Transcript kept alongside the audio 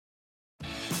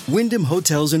Wyndham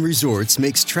Hotels and Resorts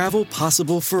makes travel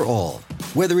possible for all.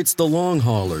 Whether it's the long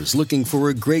haulers looking for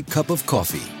a great cup of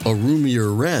coffee, a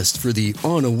roomier rest for the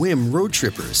on-a-whim road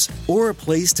trippers, or a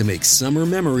place to make summer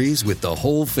memories with the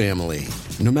whole family.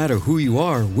 No matter who you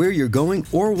are, where you're going,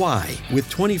 or why, with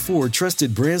 24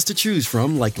 trusted brands to choose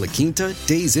from like La Quinta,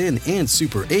 Days Inn, and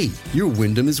Super 8, your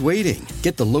Wyndham is waiting.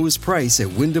 Get the lowest price at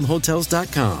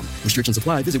WyndhamHotels.com. Restrictions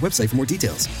apply. Visit website for more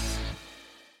details.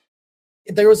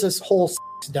 There was this whole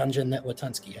dungeon that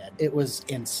Latunski had. It was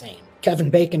insane. Kevin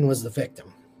Bacon was the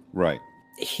victim. Right.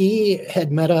 He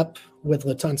had met up with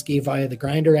Latunski via the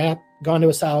Grindr app, gone to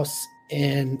his house,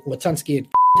 and Latunski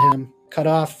had him, cut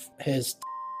off his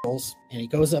and he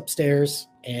goes upstairs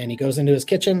and he goes into his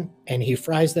kitchen and he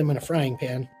fries them in a frying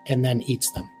pan and then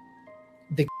eats them.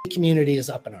 The community is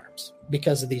up in arms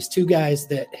because of these two guys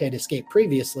that had escaped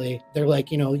previously. They're like,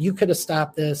 you could have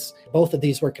stopped this. Both of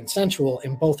these were consensual,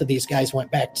 and both of these guys went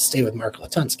back to stay with Mark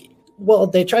Latunski. Well,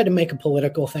 they tried to make a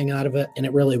political thing out of it, and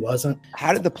it really wasn't.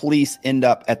 How did the police end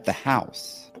up at the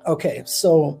house? Okay,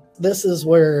 so this is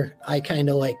where I kind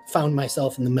of found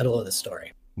myself in the middle of the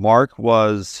story. Mark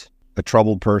was a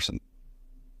troubled person.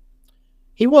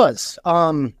 He was.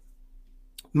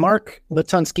 Mark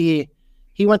Latunski,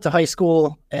 he went to high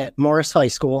school at Morris High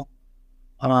School,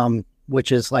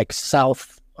 which is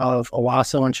south of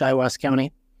Owasso in Shiawassee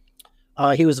County.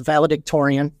 He was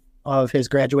valedictorian of his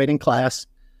graduating class.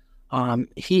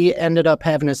 He ended up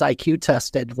having his IQ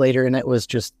tested later, and it was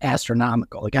just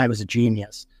astronomical. The guy was a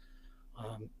genius.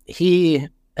 He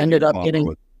ended up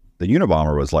getting... The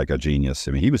Unabomber was like a genius.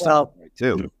 I mean, he was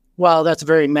too. Well, that's a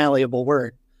very malleable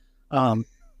word.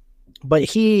 But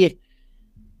he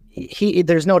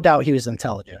there's no doubt he was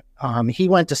intelligent. He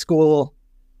went to school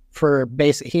for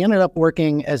he ended up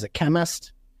working as a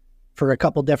chemist for a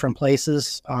couple different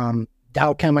places.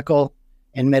 Dow Chemical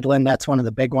in Midland, that's one of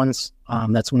the big ones.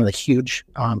 That's one of the huge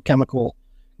chemical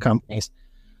companies.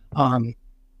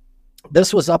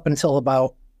 This was up until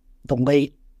about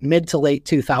the mid to late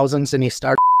 2000s, and he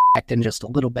started acting just a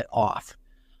little bit off.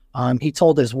 He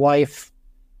told his wife,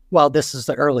 well, this is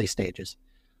the early stages.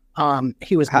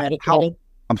 He was medicated.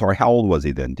 I'm sorry, how old was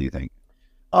he then, do you think?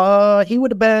 He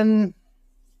would have been...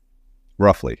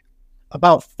 Roughly?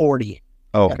 About 40.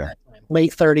 Oh, okay.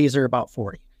 Late 30s or about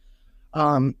 40.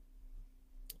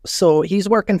 So he's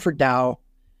working for Dow,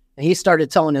 and he started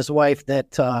telling his wife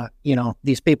that,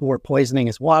 these people were poisoning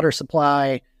his water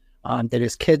supply, that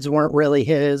his kids weren't really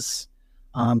his,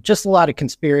 just a lot of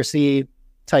conspiracy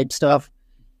type stuff.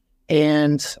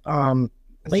 And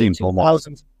late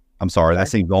 2000s... I'm sorry, that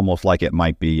seems almost like it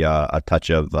might be a touch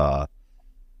of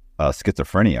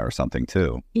schizophrenia or something,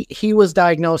 too. He was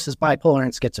diagnosed as bipolar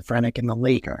and schizophrenic in the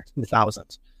late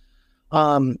 2000s.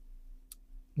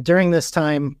 During this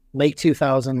time, late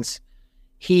 2000s,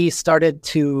 he started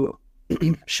to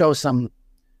show some,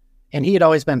 and he had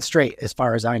always been straight as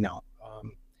far as I know.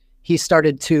 He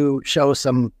started to show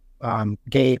some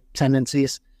gay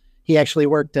tendencies. He actually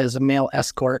worked as a male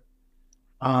escort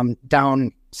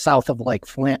down south of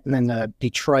Flint and in the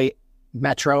Detroit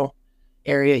metro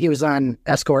area. He was on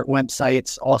escort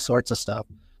websites, all sorts of stuff.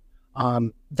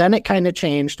 Then it kind of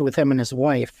changed with him and his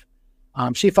wife.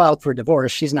 She filed for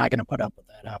divorce. She's not going to put up with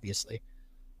that, obviously.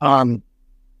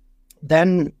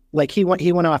 Then he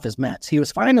went off his meds. He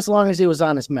was fine as long as he was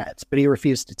on his meds, but he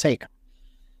refused to take them.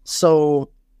 So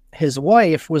his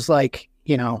wife was like,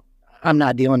 I'm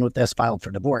not dealing with this, filed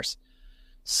for divorce.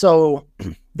 So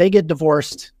they get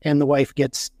divorced, and the wife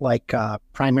gets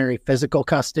primary physical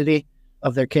custody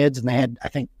of their kids, and they had, I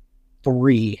think,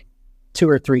 2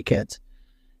 or 3 kids.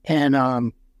 And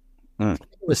it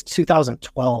was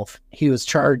 2012. He was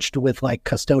charged with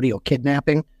custodial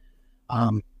kidnapping,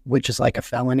 which is a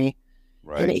felony.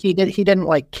 Right. And he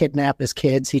didn't kidnap his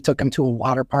kids. He took them to a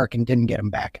water park and didn't get them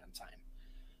back on time.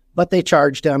 But they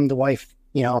charged him. The wife,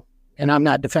 and I'm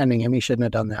not defending him. He shouldn't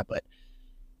have done that, but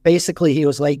basically, he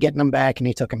was late getting them back, and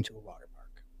he took them to a water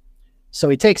park. So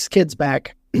he takes kids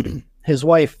back. His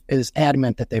wife is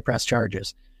adamant that they press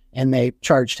charges, and they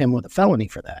charged him with a felony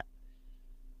for that.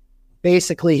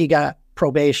 Basically, he got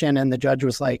probation, and the judge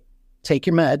was like, take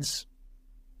your meds,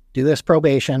 do this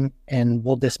probation, and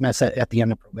we'll dismiss it at the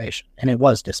end of probation. And it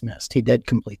was dismissed. He did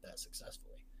complete that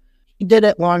successfully. He did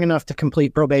it long enough to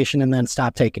complete probation and then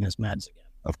stop taking his meds again.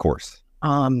 Of course.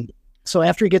 So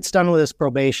after he gets done with his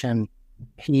probation,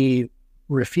 he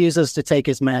refuses to take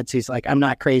his meds. He's like, I'm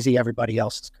not crazy. Everybody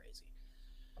else is crazy.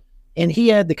 And he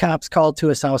had the cops called to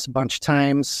his house a bunch of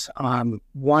times.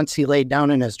 Once he laid down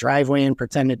in his driveway and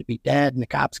pretended to be dead, and the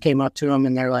cops came up to him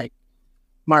and they're like,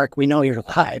 Mark, we know you're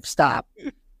alive. Stop.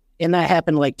 And that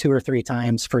happened 2 or 3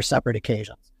 times for separate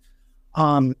occasions.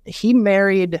 He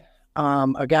married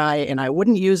a guy, and I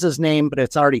wouldn't use his name, but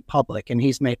it's already public, and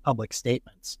he's made public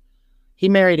statements. He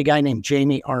married a guy named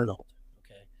Jamie Arnold.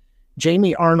 Okay,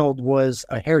 Jamie Arnold was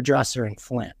a hairdresser in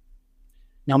Flint.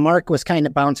 Now, Mark was kind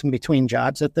of bouncing between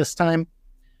jobs at this time,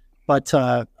 but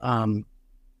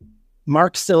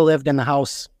Mark still lived in the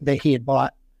house that he had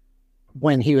bought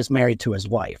when he was married to his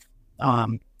wife.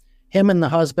 Him and the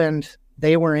husband,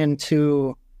 they were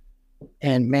into,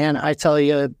 and man, I tell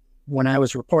you, when I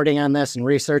was reporting on this and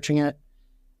researching it,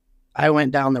 I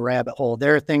went down the rabbit hole.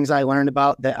 There are things I learned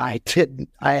about that I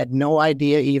had no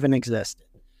idea even existed.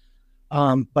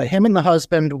 But him and the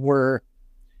husband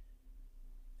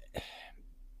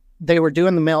they were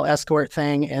doing the male escort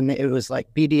thing, and it was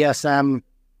like BDSM.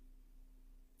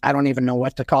 I don't even know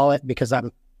what to call it because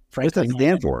I'm frankly. What's that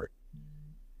stand for?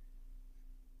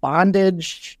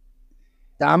 Bondage,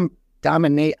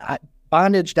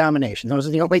 bondage, domination. Those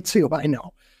are the only two I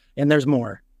know, and there's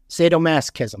more.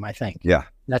 Sadomasochism, I think. Yeah,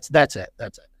 that's it.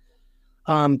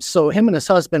 So him and his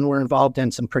husband were involved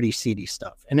in some pretty seedy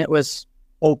stuff, and it was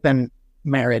open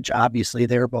marriage. Obviously,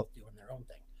 they were both doing their own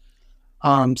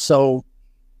thing. So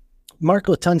Mark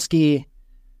Latunski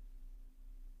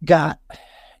got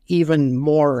even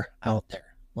more out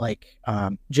there. Like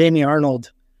Jamie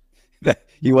Arnold.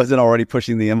 He wasn't already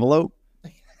pushing the envelope?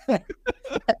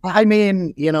 I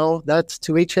mean, that's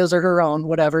to each his or her own,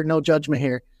 whatever, no judgment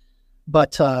here.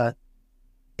 But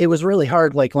it was really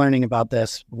hard, like, learning about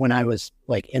this when I was,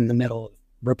 like, in the middle of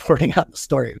reporting out the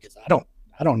story, because I don't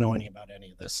know any about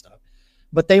any of this stuff.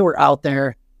 But they were out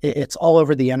there. It's all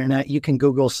over the internet. You can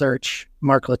Google search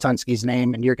Mark Latunski's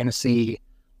name, and you're going to see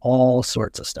all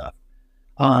sorts of stuff.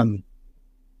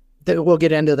 We'll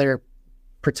get into their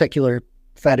particular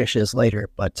fetishes later,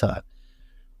 but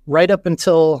right up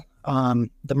until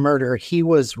the murder, he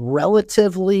was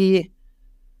relatively,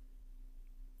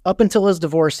 up until his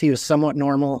divorce, he was somewhat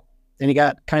normal. Then he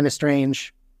got kind of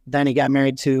strange. Then he got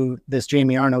married to this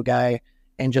Jamie Arnold guy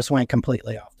and just went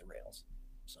completely off the rails.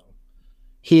 So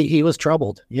he was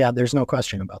troubled. Yeah, there's no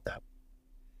question about that.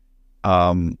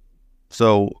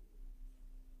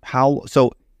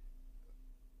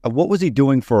 What was he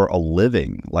doing for a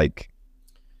living? Like,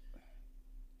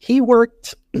 he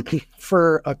worked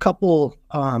for a couple,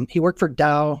 he worked for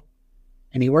Dow,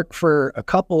 and he worked for a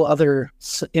couple other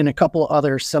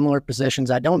similar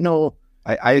positions. I don't know.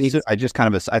 I think I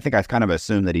kind of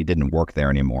assumed that he didn't work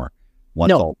there anymore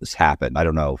once all this happened. I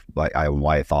don't know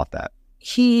why I thought that.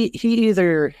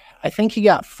 I think he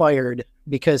got fired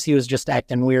because he was just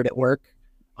acting weird at work.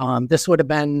 This would have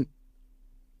been.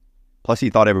 Plus,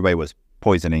 he thought everybody was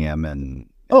poisoning him, and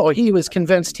he was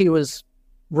convinced he was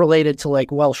related to,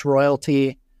 like, Welsh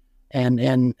royalty,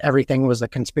 and everything was a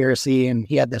conspiracy, and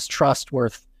he had this trust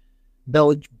worth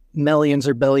millions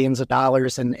or billions of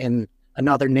dollars in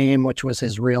another name, which was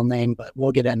his real name, but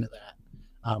we'll get into that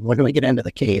when we get into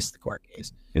the court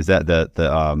case. Is that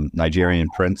the Nigerian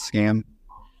prince scam?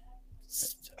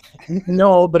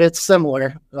 No, but it's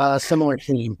similar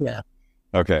theme. Yeah.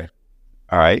 Okay.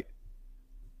 All right.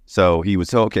 So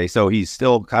so he's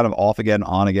still kind of off again,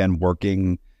 on again,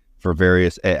 working for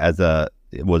various,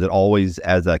 was it always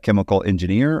as a chemical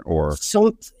engineer, or?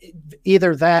 So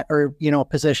either that or,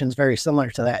 positions very similar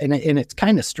to that. And it's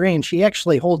kind of strange. He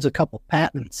actually holds a couple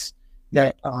patents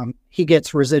that he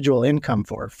gets residual income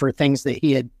for things that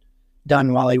he had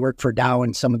done while he worked for Dow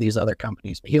and some of these other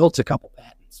companies. But he holds a couple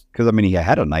patents. Because, I mean, he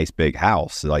had a nice big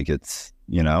house. Like, it's,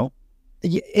 I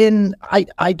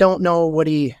don't know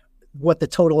what the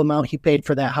total amount he paid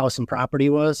for that house and property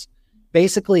was.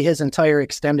 Basically, his entire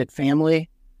extended family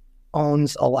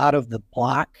owns a lot of the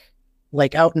block.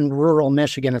 Like, out in rural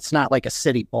Michigan, it's not like a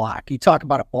city block. You talk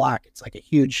about a block, it's like a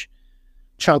huge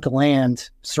chunk of land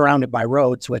surrounded by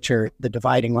roads, which are the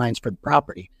dividing lines for the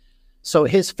property. So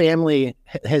his family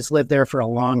has lived there for a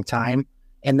long time,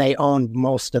 and they own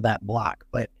most of that block.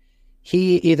 But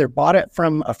he either bought it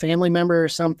from a family member or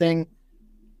something,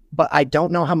 but I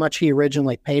don't know how much he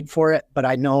originally paid for it. But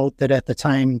I know that at the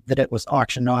time that it was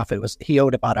auctioned off, he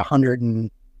owed about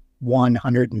 $102,000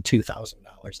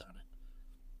 on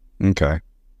it. Okay.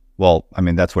 Well, I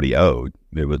mean, that's what he owed.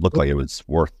 It would look like it was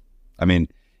worth, I mean,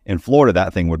 in Florida,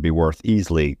 that thing would be worth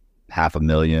easily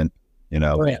 $500,000,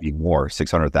 maybe more,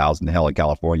 600,000. Hell, in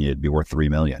California, it'd be worth $3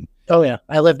 million. Oh yeah.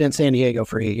 I lived in San Diego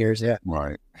for 8 years. Yeah.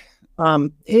 Right.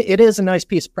 It is a nice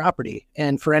piece of property.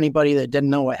 And for anybody that didn't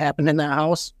know what happened in that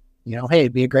house, hey,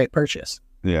 it'd be a great purchase.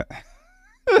 Yeah.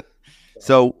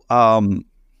 So,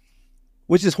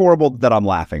 which is horrible that I'm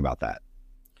laughing about that.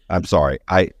 I'm sorry.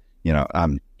 And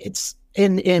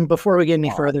before we get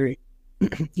any further,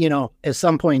 at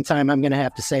some point in time, I'm going to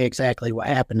have to say exactly what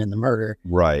happened in the murder.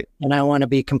 Right. And I want to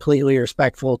be completely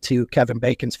respectful to Kevin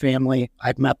Bacon's family.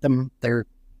 I've met them. They're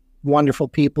wonderful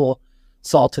people,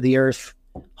 salt of the earth,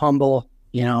 humble,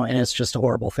 and it's just a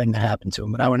horrible thing to happen to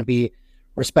them. But I want to be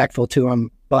respectful to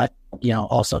them, but,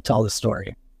 also tell the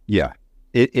story. Yeah.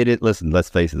 Listen, let's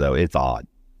face it though, it's odd.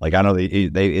 Like I know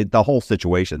the whole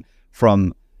situation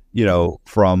from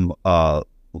Latunski,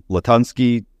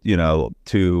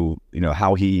 to,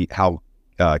 how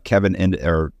Kevin ended,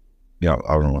 or, I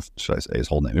don't know if should I say his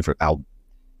whole name, how,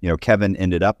 Kevin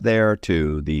ended up there,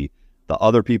 to the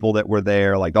other people that were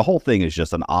there. Like the whole thing is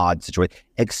just an odd situation,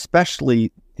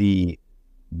 especially the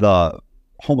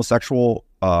homosexual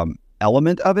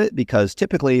element of it, because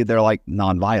typically they're like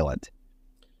nonviolent.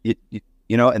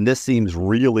 And this seems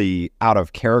really out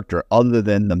of character other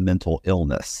than the mental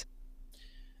illness.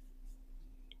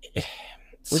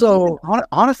 So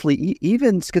honestly,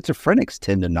 even schizophrenics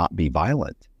tend to not be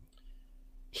violent.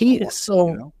 And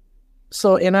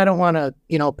I don't want to,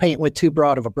 paint with too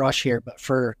broad of a brush here, but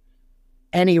for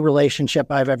any relationship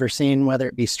I've ever seen, whether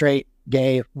it be straight,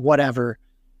 gay, whatever,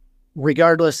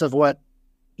 regardless of what,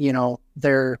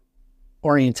 their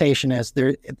orientation is,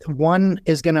 one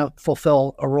is going to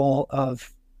fulfill a role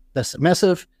of the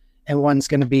submissive, and one's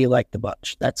going to be like the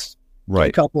butch. That's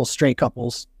right. Couples, straight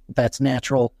couples, that's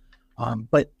natural.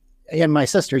 And my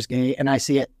sister's gay, and I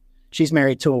see it. She's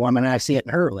married to a woman, and I see it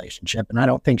in her relationship, and I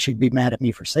don't think she'd be mad at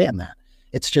me for saying that.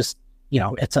 It's just,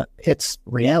 it's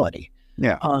reality.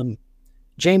 Yeah.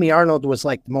 Jamie Arnold was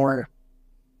like the more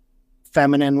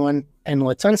feminine one, and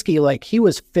Latunski, like, he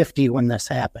was 50 when this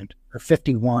happened, or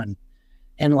 51.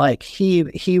 And like,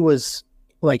 he was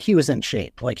in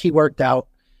shape. Like, he worked out,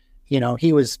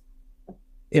 he was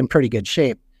in pretty good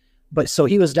shape, but so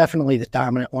he was definitely the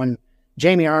dominant one.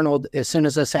 Jamie Arnold, as soon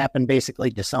as this happened,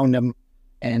 basically disowned him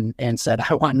and said,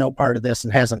 I want no part of this,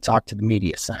 and hasn't talked to the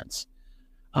media since.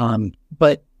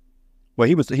 But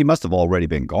he must have already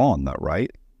been gone though, right?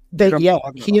 He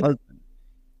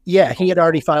had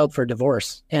already filed for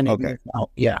divorce, and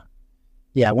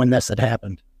when this had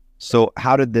happened. So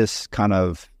how did this kind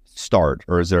of start,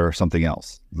 or is there something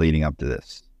else leading up to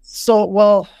this?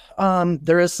 So,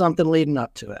 there is something leading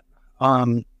up to it.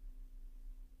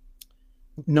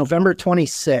 November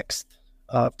 26th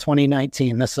of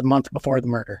 2019, this is a month before the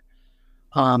murder,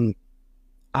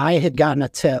 I had gotten a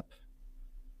tip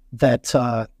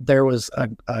that there was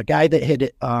a guy that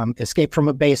had escaped from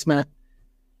a basement,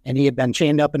 and he had been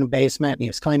chained up in a basement, and he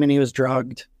was claiming he was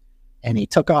drugged, and he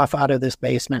took off out of this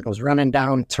basement and was running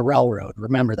down Terrell Road.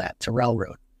 Remember that, Terrell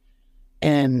Road.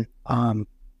 And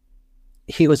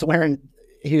he was wearing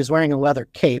a leather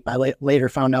cape. I later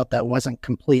found out that wasn't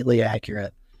completely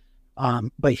accurate.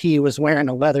 But he was wearing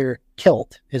a leather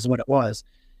kilt is what it was.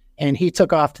 And he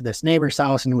took off to this neighbor's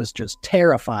house and was just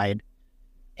terrified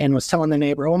and was telling the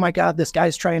neighbor, oh my God, this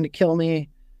guy's trying to kill me.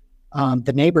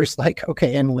 The neighbor's like,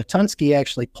 okay. And Latunski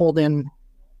actually pulled in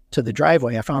to the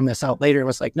driveway. I found this out later. It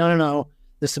was like, no,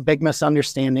 this is a big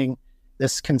misunderstanding.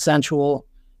 This is consensual.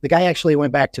 The guy actually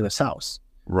went back to his house.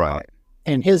 Right.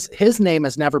 And his name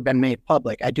has never been made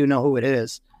public. I do know who it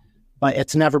is, but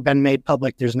it's never been made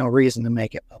public. There's no reason to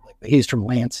make it public. But he's from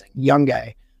Lansing, young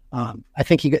guy. I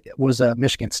think he was a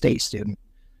Michigan State student.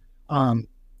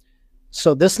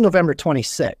 So this November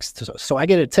 26th. So I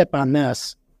get a tip on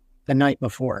this the night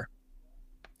before.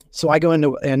 So I go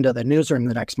into the newsroom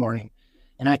the next morning,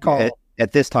 and I call.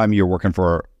 At this time, you're working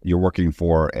for the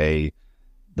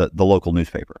local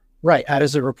newspaper. Right. I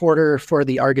was a reporter for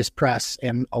the Argus Press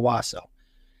in Owasso,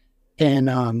 and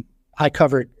I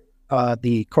covered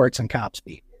the courts and cops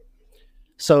beat.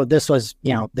 So this was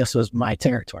my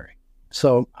territory.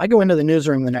 So I go into the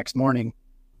newsroom the next morning,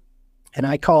 and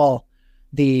I call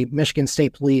the Michigan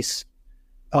State Police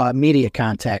media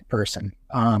contact person,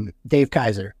 Dave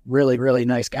Kaiser, really, really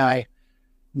nice guy.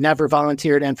 Never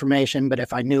volunteered information, but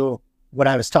if I knew what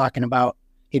I was talking about,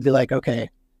 he'd be like, okay,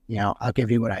 I'll give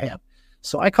you what I have.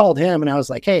 So I called him and I was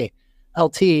like, hey,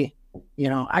 LT,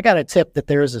 I got a tip that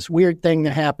there was this weird thing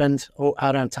that happened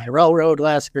out on Tyrell Road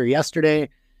yesterday.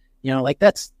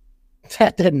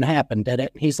 That didn't happen, did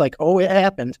it? He's like, oh, it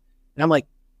happened. And I'm like,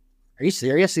 are you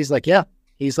serious? He's like, yeah.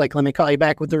 He's like, let me call you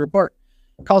back with the report.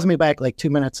 Calls me back like 2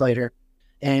 minutes later,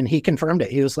 and he confirmed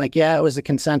it. He was like, yeah, it was a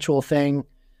consensual thing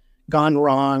gone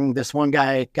wrong. This one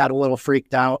guy got a little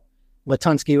freaked out.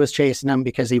 Latunski was chasing him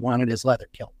because he wanted his leather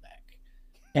kilt back.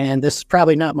 And this is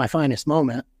probably not my finest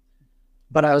moment,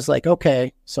 but I was like,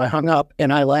 okay. So I hung up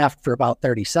and I laughed for about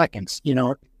 30 seconds,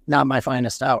 not my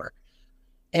finest hour.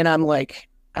 And I'm like,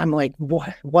 I'm like,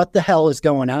 what the hell is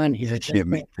going on here? You can't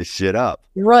make this shit up.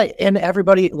 Right. And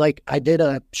everybody, like, I did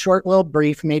a short little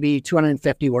brief, maybe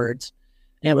 250 words,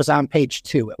 and it was on page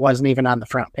 2. It wasn't even on the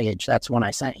front page. That's when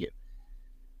I sent you.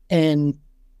 And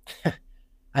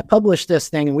I published this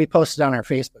thing and we posted on our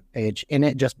Facebook page, and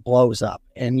it just blows up.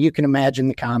 And you can imagine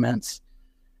the comments.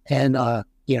 And,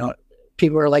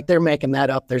 people are like, they're making that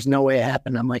up. There's no way it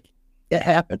happened. I'm like, it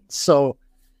happened. So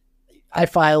I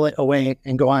file it away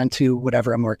and go on to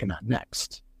whatever I'm working on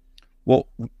next. Well,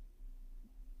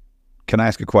 can I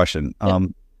ask a question? Yeah.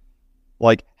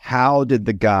 Like, how did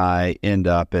the guy end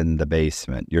up in the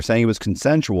basement? You're saying it was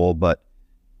consensual, but...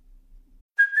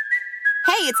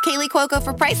 Hey, it's Kaylee Cuoco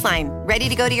for Priceline. Ready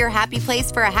to go to your happy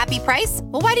place for a happy price?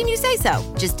 Well, why didn't you say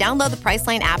so? Just download the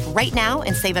Priceline app right now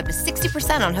and save up to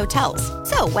 60% on hotels.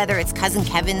 So whether it's Cousin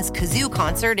Kevin's Kazoo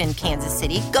Concert in Kansas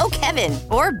City, go Kevin,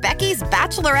 or Becky's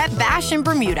Bachelorette Bash in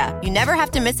Bermuda, you never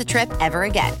have to miss a trip ever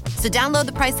again. So download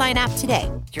the Priceline app today.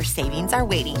 Your savings are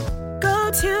waiting.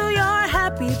 Go to your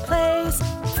happy place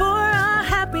for a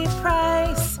happy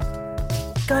price.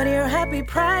 Go to your happy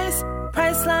price,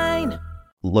 Priceline.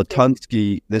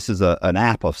 Latunski, this is an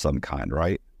app of some kind,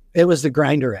 right? It was the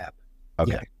Grindr app.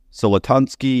 Okay. Yeah. So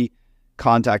Latunski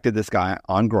contacted this guy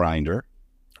on Grindr.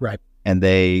 Right. And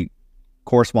they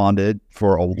corresponded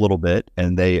for a little bit,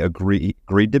 and they agreed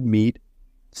to meet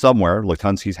somewhere,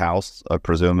 Latunski's house,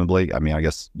 presumably. I mean, I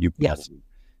guess you... Yes.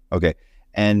 Okay.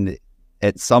 And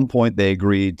at some point, they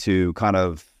agreed to kind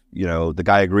of, the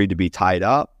guy agreed to be tied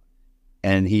up,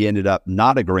 and he ended up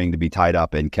not agreeing to be tied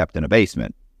up and kept in a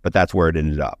basement. But that's where it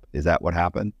ended up. Is that what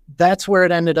happened? That's where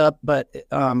it ended up. But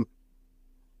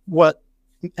what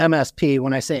MSP,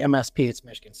 when I say MSP, it's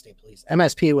Michigan State Police.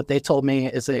 MSP, what they told me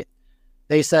is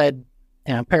they said,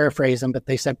 and I'm paraphrasing, but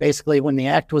they said basically when the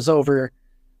act was over,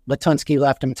 Latunski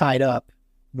left him tied up,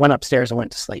 went upstairs and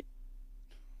went to sleep.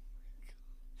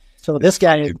 So this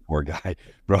guy... Poor guy,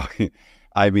 bro.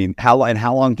 I mean, how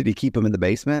long did he keep him in the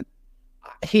basement?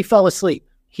 He fell asleep.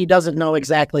 He doesn't know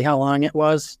exactly how long it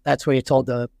was. That's what he told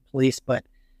the police, but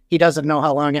he doesn't know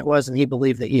how long it was, and he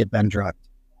believed that he had been drugged.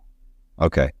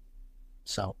 Okay.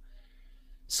 So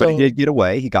but he did get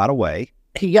away. He got away.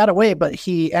 He got away, but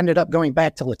he ended up going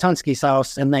back to Latunski's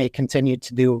house, and they continued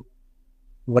to do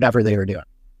whatever they were doing.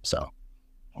 So.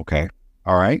 Okay.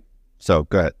 All right. So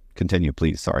go ahead. Continue,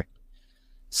 please. Sorry.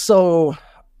 So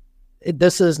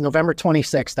this is November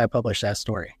 26th. I published that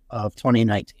story of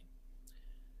 2019.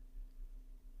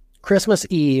 Christmas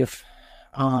Eve,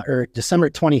 or December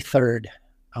 23rd,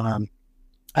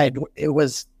 it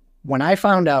was when I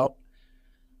found out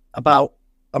about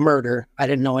a murder. I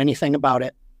didn't know anything about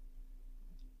it.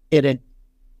 It had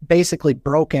basically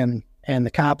broken, and the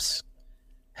cops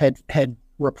had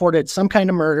reported some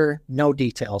kind of murder, no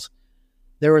details.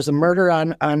 There was a murder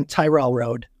on Tyrell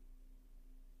Road,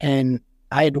 and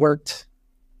I had worked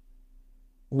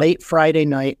late Friday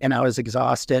night, and I was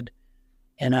exhausted.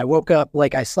 And I woke up,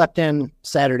 like I slept in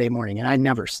Saturday morning, and I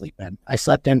never sleep in. I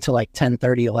slept in till like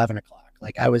 10:30, 11 o'clock.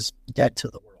 Like I was dead to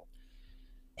the world.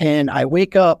 And I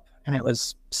wake up, and it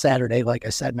was Saturday, like I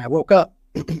said, and I woke up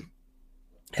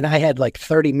and I had like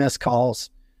 30 missed calls,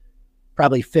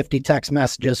 probably 50 text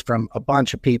messages from a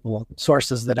bunch of people,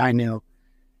 sources that I knew.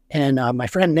 And my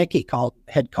friend Nikki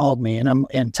had called me and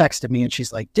texted me, and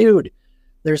she's like, dude,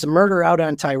 there's a murder out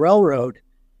on Tyrell Road.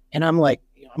 And I'm like,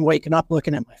 I'm waking up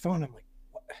looking at my phone.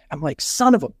 I'm like,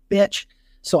 son of a bitch.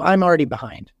 So I'm already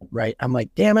behind, right? I'm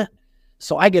like, damn it.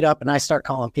 So I get up and I start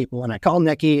calling people, and I call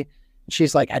Nikki, and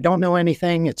she's like, I don't know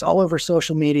anything. It's all over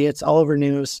social media. It's all over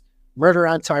news. Murder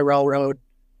on Tyrell Road.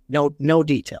 No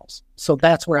details. So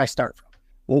that's where I start from.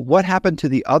 Well, what happened to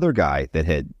the other guy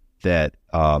that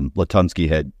Latunski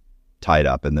had tied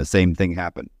up, and the same thing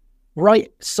happened?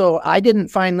 Right. So I didn't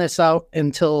find this out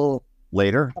until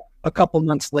later, a couple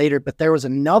months later, but there was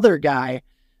another guy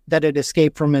that had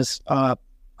escaped from his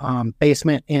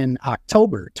basement in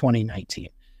October 2019.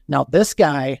 Now, this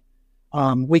guy,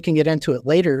 we can get into it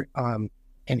later, and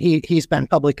he's been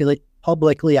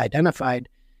publicly identified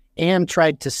and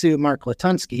tried to sue Mark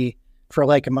Latunski for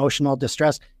like emotional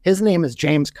distress. His name is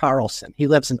James Carlson. He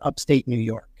lives in upstate New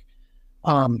York.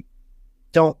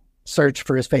 Don't search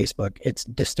for his Facebook. It's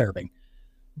disturbing.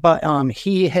 But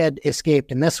he had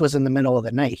escaped, and this was in the middle of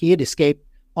the night. He had escaped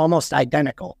almost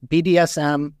identical.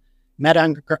 BDSM, met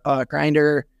on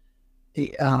Grindr.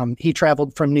 He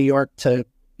traveled from New York to,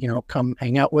 come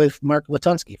hang out with Mark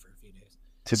Latunski for a few days.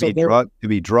 To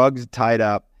be drugged, tied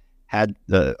up, had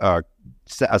a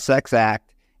sex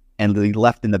act, and he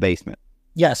left in the basement.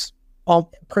 Yes,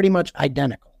 all pretty much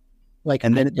identical. But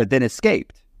then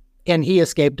escaped. And he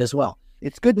escaped as well.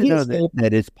 It's good to know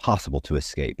that it's possible to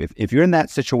escape. If you're in that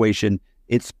situation,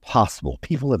 it's possible.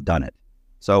 People have done it.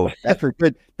 So that's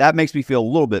good. That makes me feel a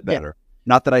little bit better. Yeah.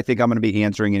 Not that I think I'm going to be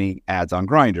answering any ads on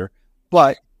Grindr,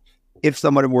 but if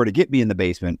someone were to get me in the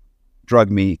basement, drug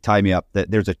me, tie me up,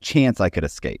 that there's a chance I could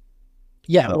escape.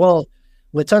 Yeah, so. Well,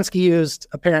 Latunski used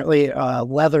apparently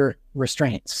leather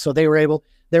restraints. So there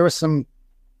was some,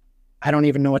 I don't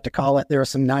even know what to call it. There were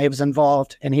some knives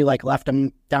involved, and he like left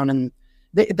them down in,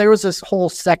 there was this whole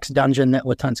sex dungeon that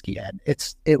Latunski had.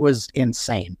 It was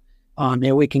insane.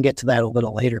 Maybe we can get to that a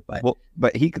little later, but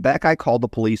that guy called the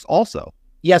police also.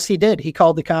 Yes, he did. He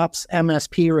called the cops.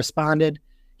 MSP responded.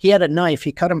 He had a knife.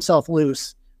 He cut himself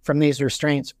loose from these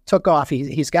restraints, took off.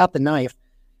 He's got the knife.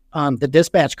 The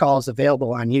dispatch call is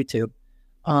available on YouTube.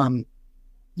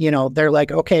 They're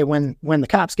like, okay, when the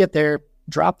cops get there,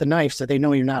 drop the knife so they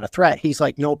know you're not a threat. He's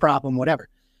like, no problem, whatever.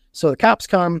 So the cops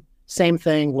come, same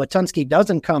thing. Latunski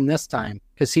doesn't come this time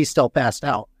because he's still passed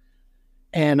out.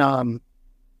 And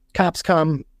cops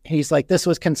come. He's like, this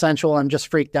was consensual. I'm just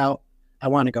freaked out. I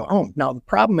want to go home. Now, the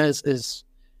problem is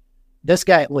this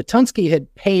guy, Latunski,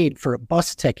 had paid for a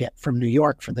bus ticket from New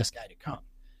York for this guy to come.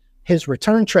 His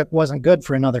return trip wasn't good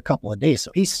for another couple of days, so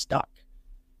he's stuck.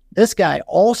 This guy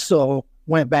also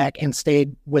went back and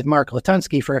stayed with Mark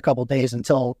Latunski for a couple of days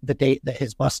until the date that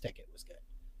his bus ticket was good.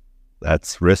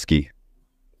 That's risky.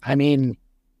 I mean,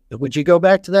 would you go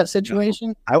back to that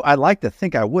situation? I like to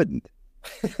think I wouldn't.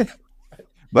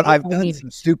 But I've done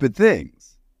some stupid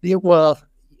things. Yeah, well,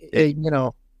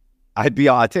 I'd be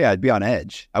on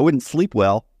edge. I wouldn't sleep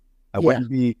well. I wouldn't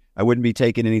be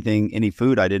taking any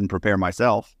food I didn't prepare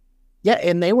myself. Yeah,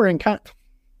 and they were in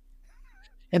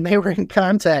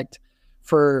contact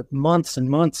for months and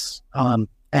months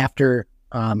after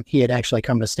he had actually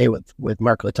come to stay with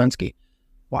Mark Latunski.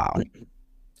 Wow.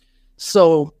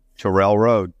 So Terrell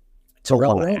Road.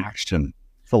 Terrell Road. Action.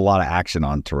 It's a lot of action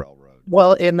on Terrell Road.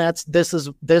 Well, and this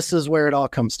is where it all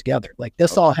comes together. Like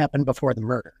this all happened before the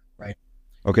murder, right?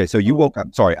 Okay, so you woke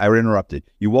up. Sorry, I interrupted.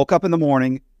 You woke up in the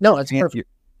morning. No, it's perfect.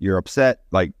 You're upset.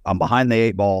 Like, I'm behind the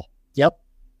 8 ball. Yep.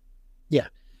 Yeah.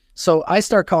 So I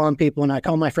start calling people, and I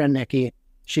call my friend Nikki.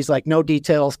 She's like, no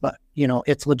details, but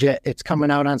it's legit. It's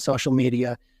coming out on social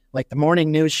media. Like the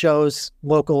morning news shows,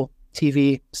 local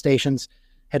TV stations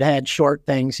had short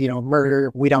things.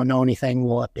 Murder. We don't know anything.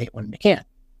 We'll update when we can.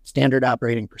 Standard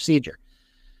operating procedure.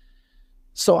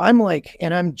 So I'm like,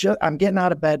 and I'm getting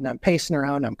out of bed and I'm pacing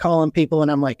around. I'm calling people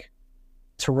and I'm like,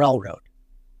 Terrell Road.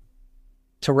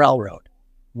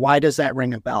 Why does that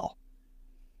ring a bell?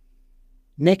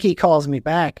 Nikki calls me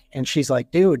back and she's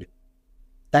like, dude,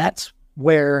 that's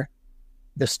where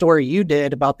the story you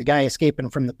did about the guy escaping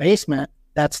from the basement,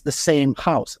 that's the same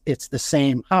house. It's the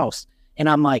same house. And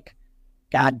I'm like,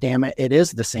 God damn it, it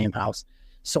is the same house.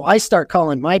 So I start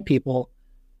calling my people,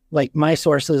 like my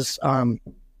sources. I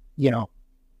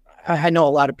know a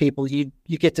lot of people. You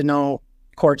get to know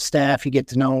court staff, you get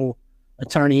to know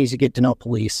attorneys, you get to know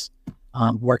police,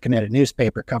 working at a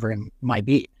newspaper covering my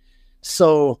beat.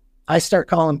 So I start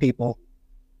calling people,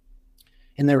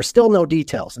 and there were still no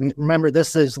details. And remember,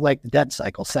 this is like the dead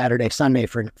cycle, Saturday, Sunday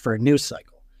for a news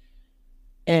cycle.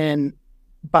 And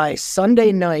by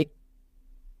Sunday night,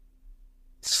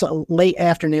 so late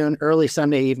afternoon, early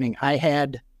Sunday evening, I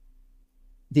had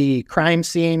the crime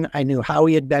scene. I knew how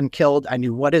he had been killed. I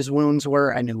knew what his wounds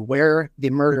were. I knew where the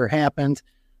murder happened.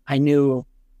 I knew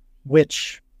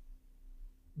which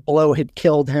blow had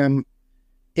killed him.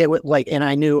 And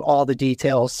I knew all the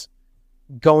details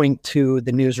going to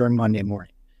the newsroom Monday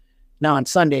morning. Now on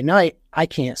Sunday night, I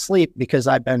can't sleep because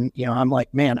I've been, I'm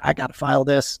like, man, I got to file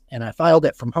this. And I filed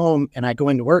it from home, and I go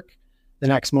into work the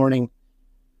next morning.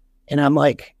 And I'm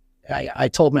like, I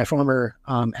told my former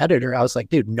editor, I was like,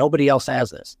 dude, nobody else has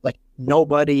this. Like,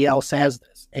 nobody else has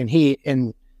this.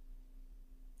 And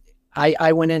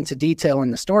I went into detail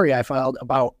in the story I filed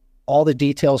about all the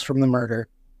details from the murder.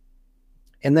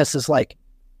 And this is like,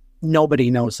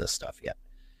 nobody knows this stuff yet.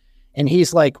 And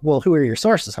he's like, well, who are your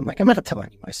sources? I'm like, I'm not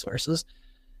telling you my sources.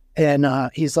 And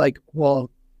he's like, well,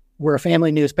 we're a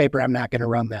family newspaper. I'm not going to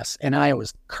run this. And I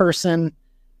was cursing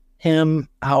him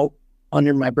out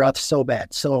under my breath so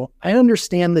bad. So I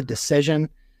understand the decision,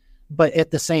 but at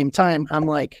the same time, I'm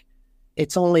like,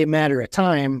 it's only a matter of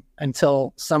time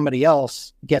until somebody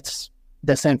else gets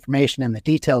this information and the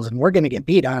details, and we're going to get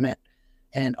beat on it.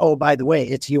 And, oh, by the way,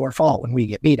 it's your fault when we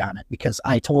get beat on it because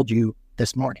I told you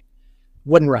this morning.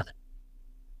 Wouldn't run it.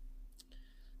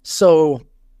 So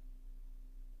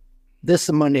this is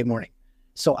a Monday morning.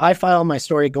 So I file my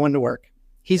story going to work.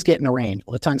 He's getting arraigned.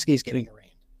 Latunski's getting arraigned.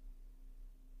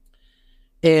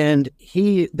 And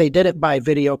they did it by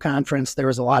video conference. There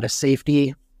was a lot of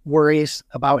safety worries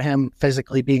about him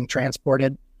physically being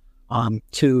transported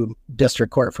to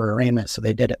district court for arraignment, so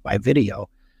they did it by video.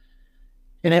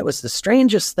 And it was the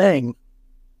strangest thing.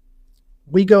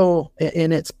 We go,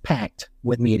 and it's packed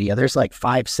with media. There's like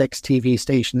 5-6 TV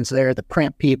stations there, the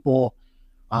print people,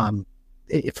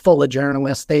 full of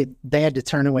journalists. They had to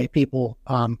turn away people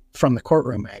from the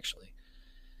courtroom, actually.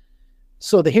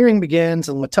 So the hearing begins,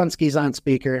 and Latunski's on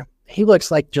speaker. He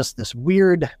looks like just this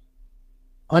weird,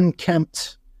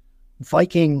 unkempt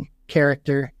Viking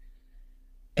character.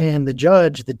 And the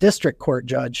judge, the district court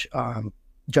judge,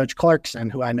 Judge Clarkson,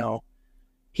 who I know,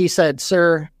 he said,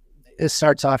 "Sir," it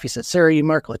starts off, he said, "Sir, are you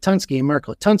Mark Latunski?" And Mark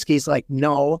Latunski's like,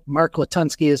 "No, Mark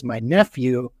Latunski is my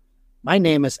nephew. My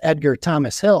name is Edgar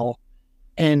Thomas Hill."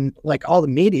 And like all the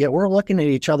media, we're looking at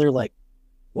each other like,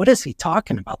 what is he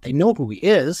talking about? They know who he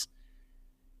is.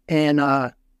 And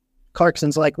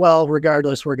Clarkson's like, "Well,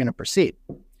 regardless, we're going to proceed."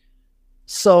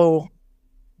 So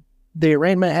the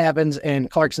arraignment happens, and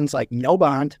Clarkson's like, "No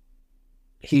bond.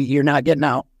 You're not getting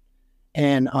out."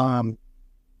 And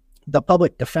the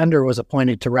public defender was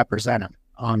appointed to represent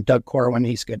him, Doug Corwin.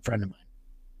 He's a good friend of mine.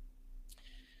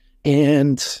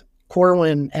 And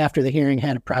Corwin, after the hearing,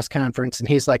 had a press conference, and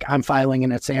he's like, "I'm filing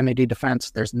an insanity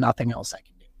defense. There's nothing else I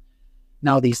can do."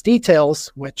 Now, these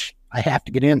details, which I have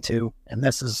to get into, and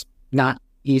this is not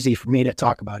easy for me to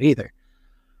talk about either.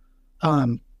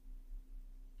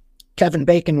 Kevin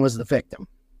Bacon was the victim.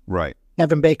 Right.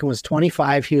 Kevin Bacon was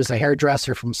 25. He was a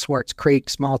hairdresser from Swartz Creek,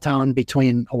 small town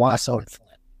between Owasso and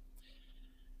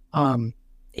Flint.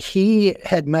 He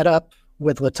had met up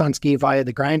with Latunski via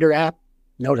the Grindr app,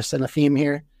 noticing a theme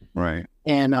here. Right.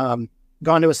 And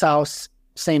gone to his house,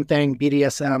 same thing,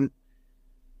 BDSM.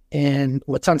 And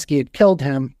Latunski had killed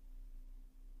him.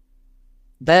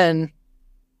 Then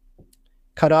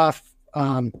cut off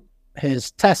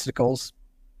his testicles,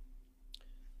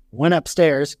 went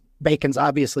upstairs. Bacon's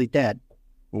obviously dead.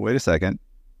 Well, wait a second.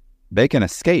 Bacon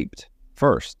escaped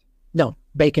first. No,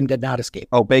 Bacon did not escape.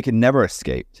 Oh, Bacon never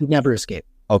escaped. He never escaped.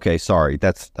 Okay, sorry.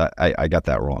 I got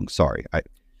that wrong. Sorry.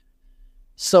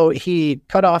 So he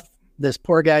cut off this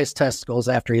poor guy's testicles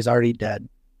after he's already dead.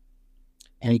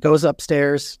 And he goes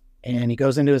upstairs, and he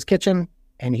goes into his kitchen,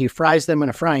 and he fries them in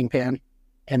a frying pan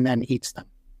and then eats them.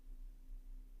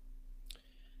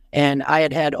 And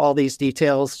I had all these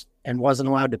details and wasn't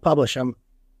allowed to publish them.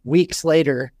 Weeks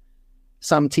later,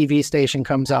 some TV station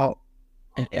comes out,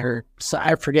 or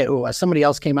I forget who it was. Somebody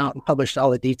else came out and published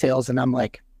all the details, and I'm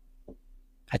like,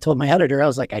 I told my editor, I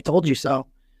was like, "I told you so."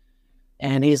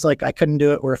 And he's like, "I couldn't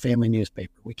do it. We're a family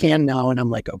newspaper. We can now." And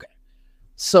I'm like, "Okay."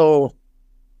 So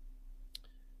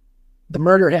the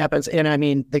murder happens, and I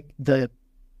mean, the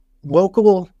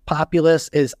local populace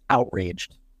is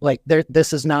outraged. Like,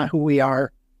 this is not who we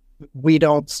are. We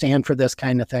don't stand for this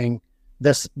kind of thing.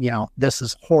 This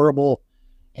is horrible.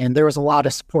 And there was a lot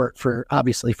of support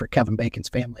obviously for Kevin Bacon's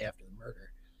family after the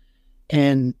murder.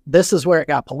 And this is where it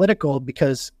got political,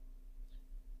 because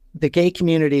the gay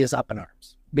community is up in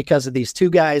arms because of these two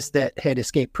guys that had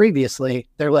escaped previously.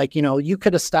 They're like, you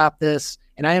could have stopped this.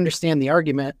 And I understand the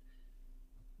argument,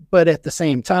 but at the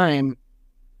same time,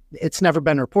 it's never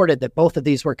been reported that both of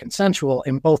these were consensual,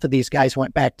 and both of these guys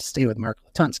went back to stay with Mark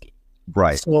Latunski.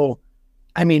 Right. So,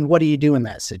 I mean, what do you do in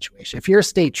that situation? If you're a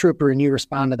state trooper and you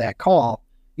respond to that call,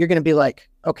 you're going to be like,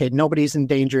 "Okay, nobody's in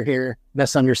danger here.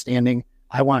 Misunderstanding.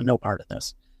 I want no part of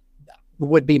this."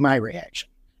 Would be my reaction.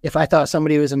 If I thought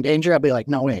somebody was in danger, I'd be like,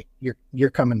 "No way, you're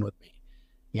coming with me.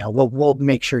 We'll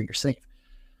make sure you're safe."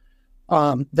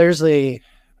 There's I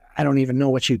don't even know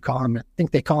what you'd call them. I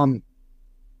think they call them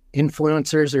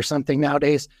influencers or something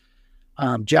nowadays.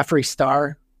 Jeffree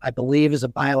Star, I believe, is a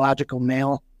biological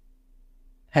male,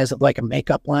 has like a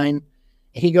makeup line.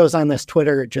 He goes on this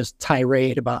Twitter just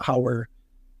tirade about how we're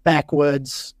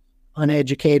backwoods,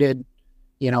 uneducated,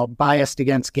 biased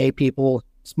against gay people,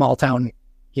 small town,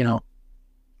 Well,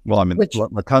 I mean,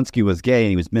 Latunski was gay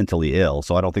and he was mentally ill,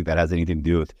 so I don't think that has anything to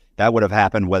do with that. Would have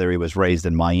happened whether he was raised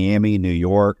in Miami, New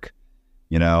York,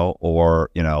 or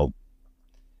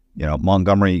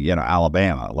Montgomery,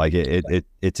 Alabama. Like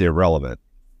it's irrelevant.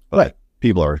 But right.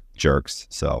 People are jerks.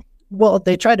 So well,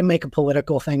 they tried to make a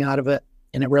political thing out of it,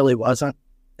 and it really wasn't.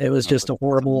 It was just a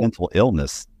horrible mental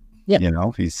illness.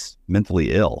 Yeah, he's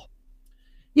mentally ill.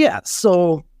 Yeah.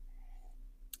 So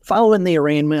following the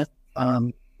arraignment,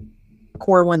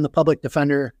 Corwin, the public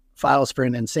defender, files for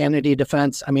an insanity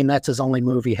defense. I mean, that's his only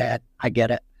move he had. I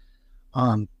get it.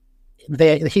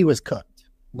 He was cooked.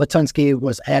 Latunski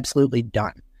was absolutely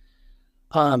done.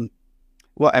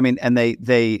 Well, I mean, and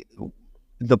the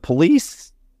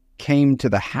police came to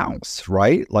the house,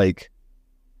 right? Like,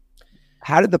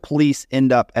 how did the police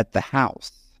end up at the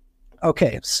house?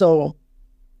 Okay, so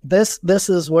this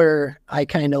is where I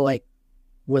kind of like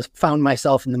found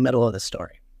myself in the middle of the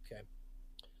story. Okay,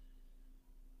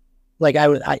 like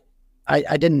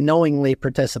I didn't knowingly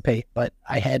participate, but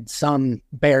I had some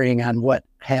bearing on what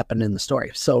happened in the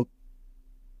story. So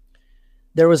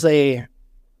there was a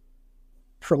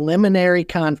preliminary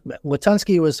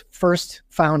Latunski was first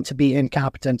found to be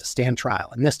incompetent to stand trial,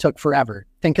 and this took forever.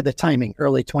 Think of the timing,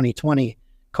 early 2020,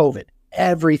 COVID,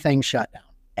 everything shut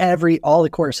down. All the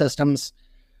court systems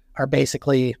are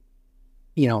basically,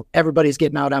 everybody's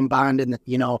getting out on bond, and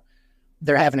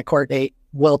they're having a court date.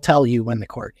 We'll tell you when the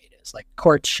court date is. Like,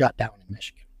 courts shut down in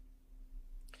Michigan.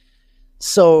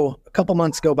 So a couple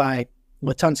months go by.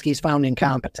 Latunski's found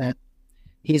incompetent.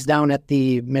 He's down at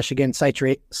the Michigan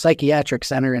Psychiatric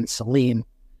Center in Saline,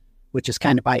 which is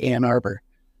kind of by Ann Arbor.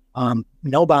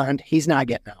 No bond. He's not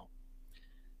getting out.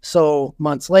 So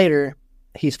months later,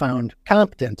 he's found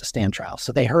competent to stand trial.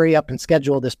 So they hurry up and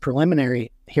schedule this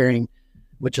preliminary hearing,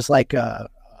 which is like a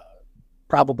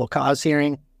probable cause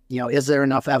hearing. Is there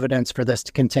enough evidence for this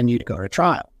to continue to go to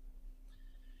trial?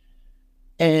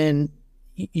 And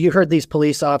you heard these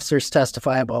police officers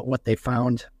testify about what they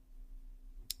found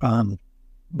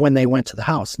when they went to the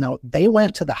house. Now, they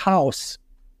went to the house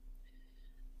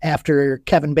after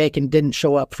Kevin Bacon didn't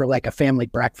show up for like a family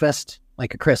breakfast,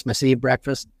 like a Christmas Eve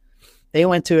breakfast. They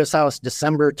went to his house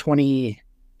December 28th,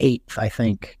 I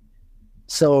think.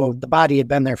 So the body had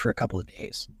been there for a couple of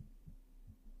days.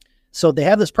 So they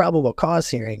have this probable cause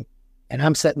hearing, and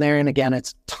I'm sitting there, and again,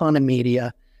 it's a ton of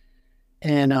media.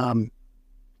 And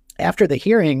after the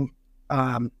hearing,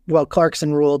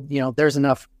 Clarkson ruled, there's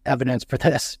enough evidence for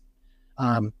this.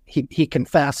 He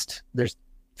confessed. There's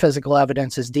physical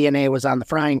evidence. His DNA was on the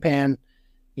frying pan.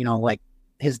 Like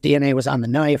his DNA was on the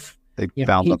knife. They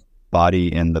found the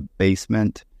body in the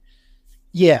basement.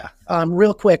 Yeah.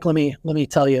 Real quick, let me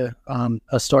tell you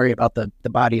a story about the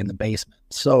body in the basement.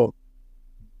 So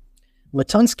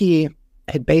Latunski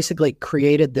had basically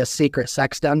created this secret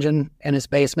sex dungeon in his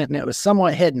basement, and it was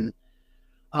somewhat hidden.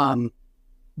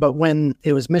 But when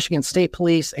it was Michigan State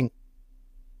Police and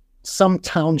some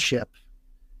township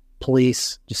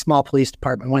police, just small police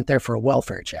department, went there for a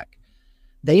welfare check,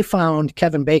 they found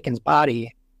Kevin Bacon's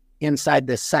body inside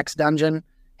this sex dungeon,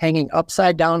 hanging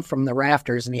upside down from the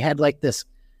rafters. And he had like this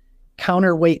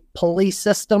counterweight pulley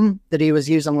system that he was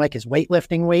using, like his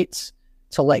weightlifting weights,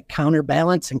 to like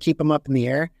counterbalance and keep him up in the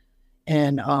air.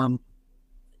 And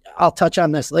I'll touch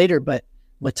on this later, but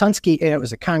Latunski, and it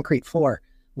was a concrete floor.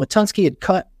 Latunski had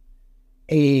cut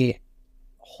a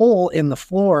hole in the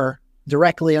floor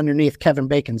directly underneath Kevin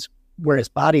Bacon's, where his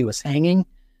body was hanging,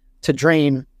 to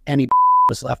drain any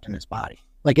was left in his body.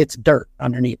 Like, it's dirt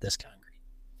underneath this concrete.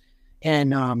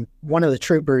 And one of the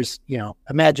troopers,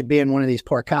 imagine being one of these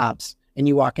poor cops, and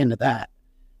you walk into that,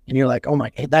 and you're like, oh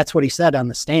my, that's what he said on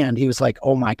the stand. He was like,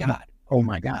 oh my God.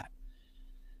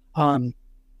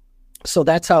 So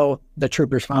that's how the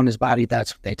troopers found his body.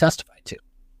 That's what they testified to.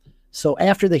 So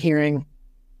after the hearing,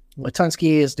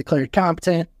 Latunski is declared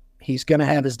competent. He's going to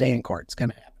have his day in court. It's going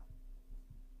to happen.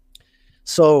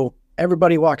 So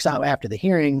everybody walks out after the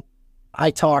hearing.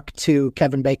 I talk to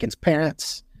Kevin Bacon's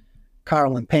parents,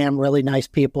 Carl and Pam, really nice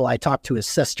people. I talked to his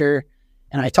sister,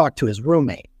 and I talked to his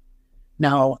roommate.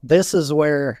 Now, this is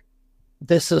where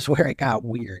it got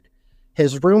weird.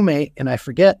 His roommate, and I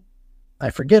forget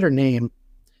her name,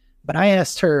 but I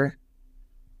asked her,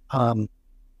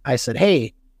 I said,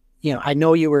 hey, I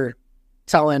know you were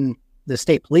telling the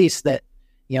state police that,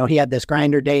 he had this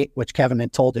grinder date, which Kevin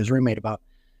had told his roommate about.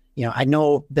 I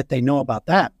know that they know about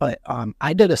that, but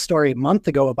I did a story a month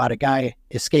ago about a guy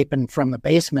escaping from the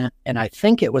basement, and I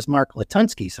think it was Mark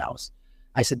Latunski's house.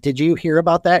 I said, did you hear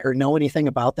about that or know anything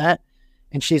about that?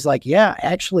 And she's like, yeah,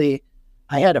 actually,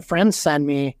 I had a friend send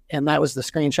me, and that was the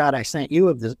screenshot I sent you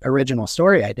of the original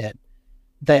story I did,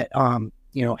 that,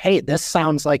 hey, this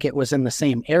sounds like it was in the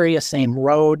same area, same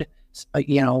road,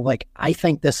 like, I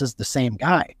think this is the same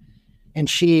guy. And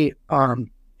she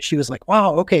was like,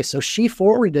 wow, okay. So she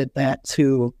forwarded that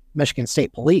to Michigan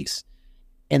State Police.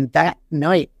 And that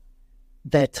night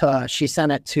that she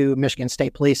sent it to Michigan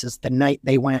State Police is the night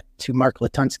they went to Mark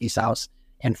Latunski's house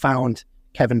and found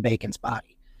Kevin Bacon's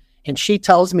body. And she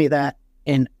tells me that,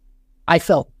 and I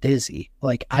felt dizzy.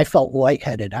 Like, I felt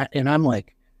lightheaded. And I'm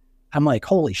like,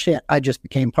 holy shit, I just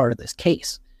became part of this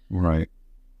case. Right.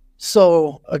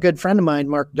 So a good friend of mine,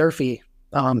 Mark Durfee,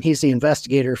 he's the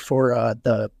investigator for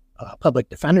the public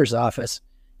defender's office.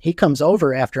 He comes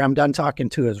over after I'm done talking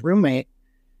to his roommate,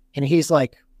 and he's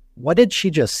like, what did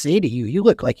she just say to you? You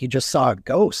look like you just saw a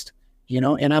ghost,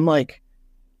 And I'm like,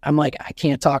 I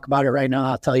can't talk about it right now.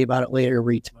 I'll tell you about it later.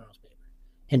 Read tomorrow's paper.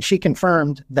 And she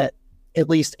confirmed that at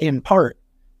least in part,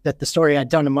 that the story I'd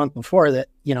done a month before, that,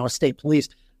 state police,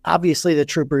 obviously the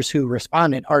troopers who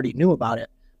responded already knew about it,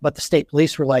 but the state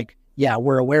police were like, yeah,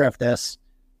 we're aware of this.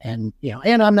 And,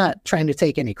 and I'm not trying to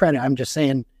take any credit. I'm just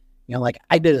saying, like,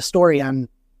 I did a story on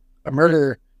a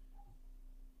murder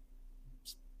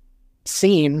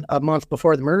scene a month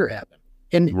before the murder happened.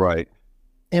 And right.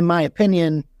 In my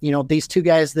opinion, these two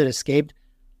guys that escaped,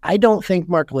 I don't think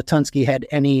Mark Latunski had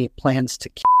any plans to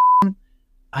kill him.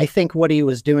 I think what he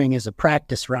was doing is a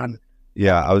practice run.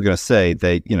 Yeah, I was going to say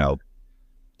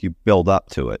you build up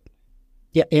to it.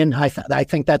 Yeah, and I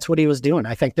think that's what he was doing.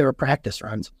 I think they were practice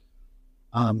runs.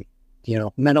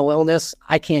 Mental illness,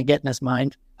 I can't get in his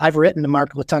mind. I've written to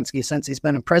Mark Latunski since he's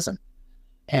been in prison.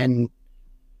 And,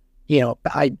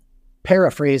 I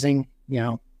paraphrasing,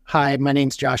 hi, my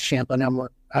name's Josh Champlin.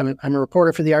 I'm a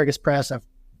reporter for the Argus Press. I've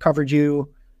covered your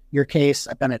case.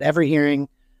 I've been at every hearing.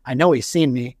 I know he's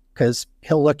seen me because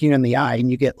he'll look you in the eye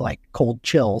and you get like cold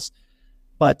chills.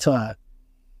 But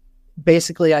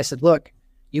basically I said, look,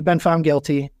 you've been found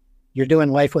guilty. You're doing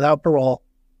life without parole.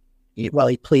 He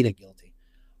pleaded guilty.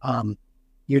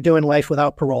 You're doing life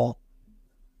without parole.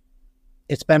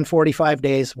 It's been 45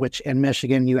 days, which in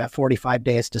Michigan, you have 45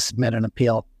 days to submit an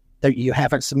appeal. You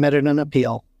haven't submitted an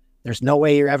appeal. There's no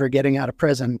way you're ever getting out of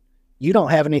prison. You don't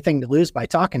have anything to lose by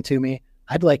talking to me.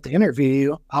 I'd like to interview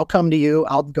you. I'll come to you.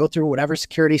 I'll go through whatever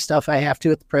security stuff I have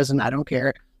to at the prison. I don't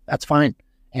care. That's fine.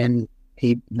 And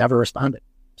he never responded.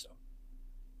 So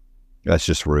that's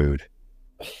just rude.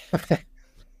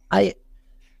 I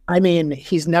mean,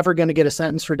 he's never going to get a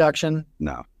sentence reduction.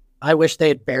 No. I wish they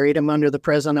had buried him under the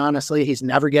prison, honestly. He's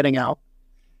never getting out.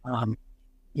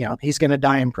 He's going to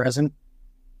die in prison.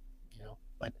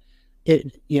 But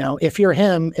if you're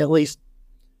him, at least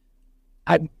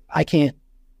I can't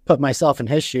put myself in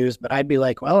his shoes, but I'd be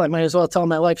like, well, I might as well tell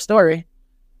my life story.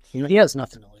 He has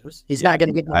nothing to lose. He's not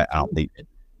going to get. I don't think,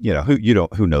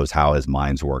 who knows how his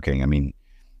mind's working. I mean,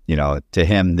 to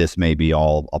him, this may be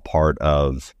all a part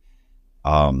of,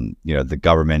 the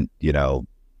government,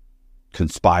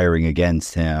 conspiring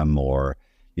against him, or,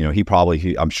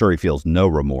 I'm sure he feels no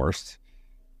remorse.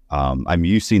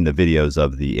 You've seen the videos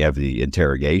of the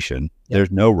interrogation. Yep.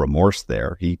 There's no remorse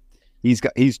there.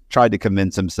 He's tried to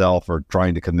convince himself, or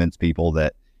trying to convince people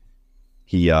that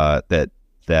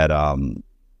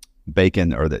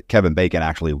Bacon, or that Kevin Bacon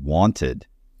actually wanted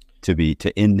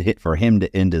for him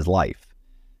to end his life.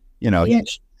 Go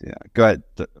ahead.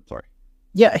 I'm sorry.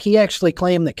 Yeah, he actually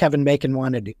claimed that Kevin Bacon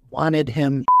wanted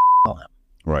him to kill him.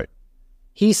 Right.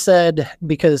 He said,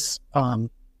 because, and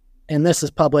this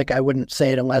is public, I wouldn't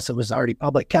say it unless it was already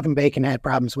public, Kevin Bacon had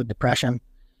problems with depression.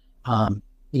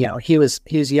 He was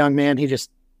a young man. He just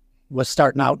was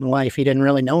starting out in life. He didn't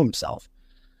really know himself.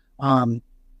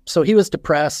 So he was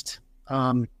depressed.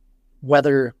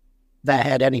 Whether that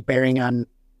had any bearing on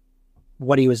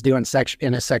what he was doing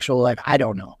in his sexual life, I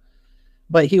don't know.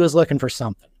 But he was looking for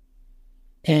something.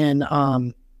 And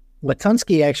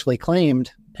Latunski actually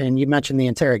claimed, and you mentioned the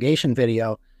interrogation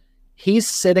video,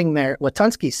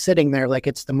 Latunski's sitting there like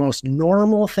it's the most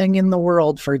normal thing in the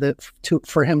world for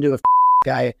him to have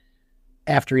guy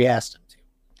after he asked him to.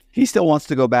 He still wants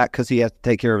to go back because he has to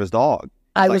take care of his dog.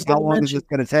 How long is this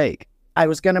going to take? I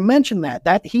was going to mention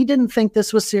that he didn't think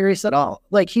this was serious at all.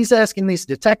 Like, he's asking these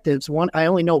detectives, I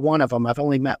only know one of them. I've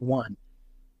only met one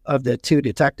of the two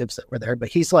detectives that were there, but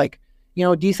he's like,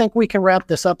 do you think we can wrap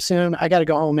this up soon? I got to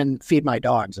go home and feed my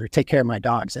dogs or take care of my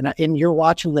dogs. And you're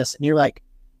watching this and you're like,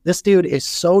 this dude is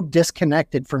so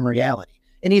disconnected from reality,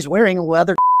 and he's wearing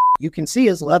leather. You can see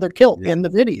his leather kilt in the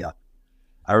video.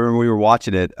 I remember we were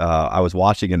watching it. I was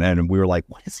watching it and we were like,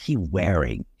 what is he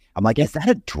wearing? I'm like, is that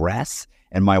a dress?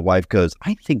 And my wife goes,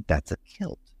 I think that's a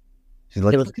kilt. She's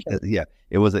like, yeah,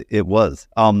 it was. I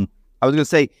was going to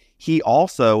say, he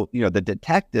also, the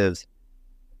detectives,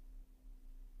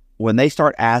 when they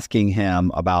start asking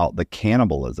him about the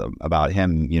cannibalism, about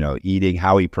him, eating,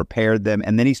 how he prepared them,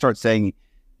 and then he starts saying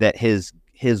that his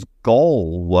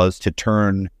goal was to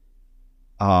turn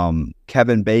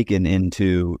Kevin Bacon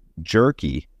into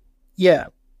jerky. Yeah.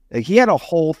 Like, he had a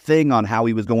whole thing on how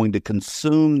he was going to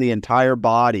consume the entire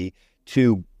body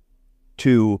to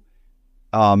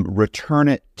return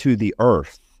it to the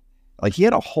earth. Like, he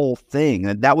had a whole thing,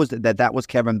 and that was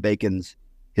Kevin Bacon's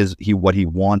what he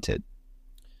wanted.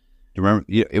 Do you remember?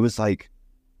 It was like,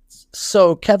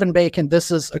 so Kevin Bacon, this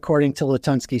is according to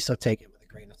Latunski, so take it with a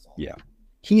grain of salt. Yeah.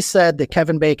 He said that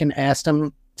Kevin Bacon asked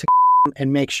him to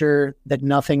and make sure that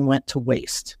nothing went to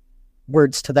waste.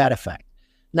 Words to that effect.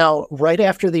 Now, right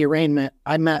after the arraignment,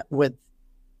 I met with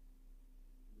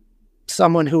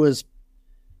someone who was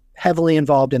heavily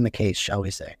involved in the case, shall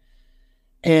we say.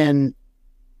 And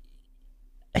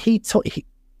he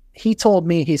told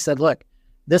me, he said, look,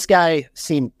 this guy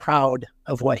seemed proud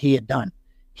of what he had done.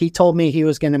 He told me he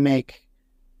was going to make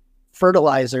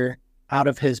fertilizer out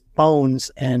of his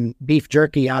bones and beef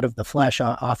jerky out of the flesh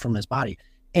off from his body.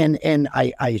 And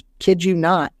I kid you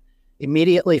not,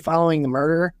 immediately following the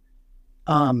murder,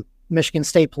 Michigan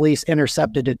State Police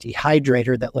intercepted a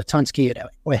dehydrator that Latunski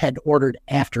had ordered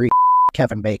after he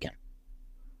Kevin Bacon.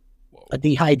 Whoa. A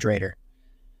dehydrator.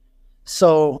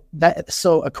 So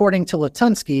according to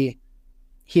Latunski,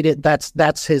 he did.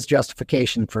 That's his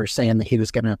justification for saying that he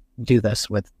was going to do this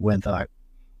with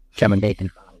Kevin Bacon.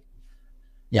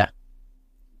 Yeah.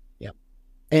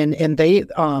 And they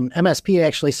MSP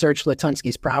actually searched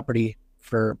Latunski's property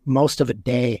for most of a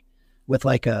day with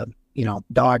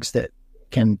dogs that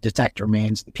can detect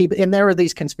remains. People, and there were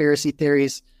these conspiracy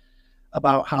theories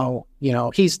about how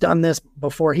he's done this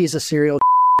before. He's a serial.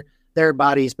 Their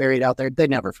bodies buried out there. They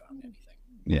never found anything.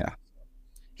 Yeah.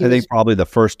 I think probably the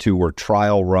first two were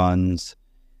trial runs,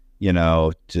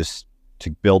 just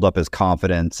to build up his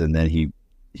confidence, and then he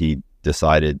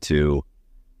decided to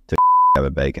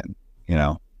Kevin Bacon.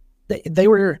 They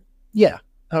were,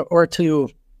 or to,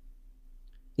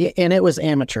 and it was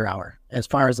amateur hour as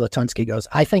far as Latunski goes.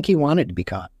 I think he wanted to be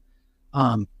caught.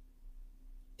 A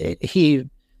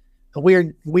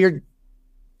weird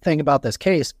thing about this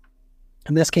case,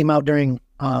 and this came out during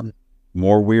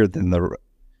more weird than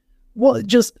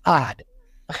just odd.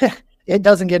 It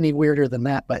doesn't get any weirder than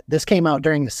that, but this came out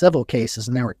during the civil cases,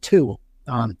 and there were two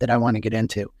that I want to get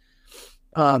into.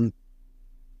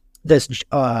 This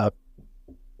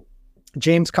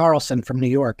James Carlson from New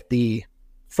York, the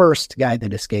first guy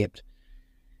that escaped,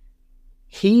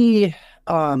 it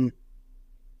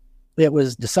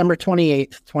was December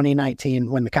 28th, 2019,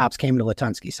 when the cops came to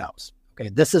Latunski's house. Okay,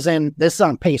 this is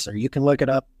on Pacer. You can look it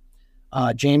up.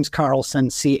 James Carlson,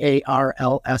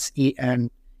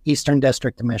 Carlsen, Eastern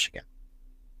District of Michigan.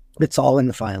 It's all in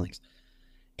the filings.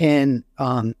 And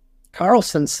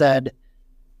Carlson said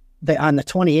that on the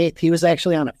 28th, he was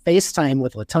actually on a FaceTime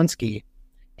with Latunski,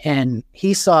 and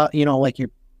he saw, like you're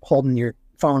holding your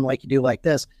phone like you do like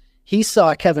this, he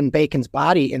saw Kevin Bacon's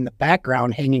body in the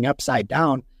background hanging upside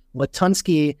down.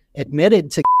 Latunski admitted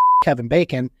to Kevin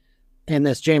Bacon, and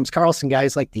this James Carlson guy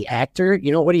is like the actor.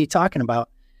 What are you talking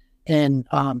about? And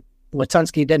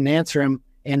Latunski didn't answer him,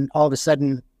 and all of a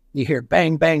sudden you hear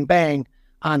bang, bang, bang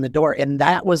on the door, and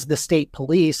that was the state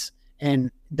police, and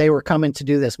they were coming to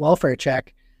do this welfare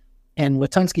check. And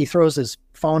Latunski throws his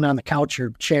phone on the couch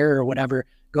or chair or whatever,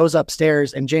 goes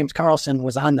upstairs, and James Carlson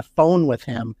was on the phone with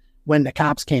him when the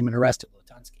cops came and arrested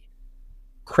Latunski.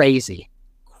 Crazy.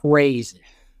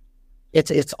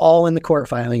 It's all in the court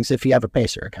filings if you have a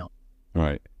Pacer account.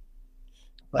 Right.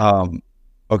 But,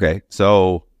 okay.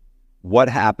 So what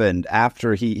happened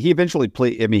after he eventually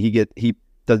plead? I mean,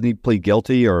 doesn't he plead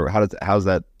guilty, or how's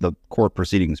that the court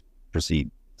proceedings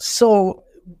proceed? So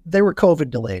there were COVID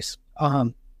delays.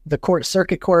 The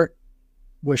circuit court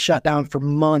was shut down for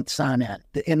months on end.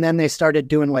 And then they started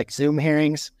doing Zoom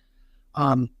hearings.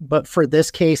 But for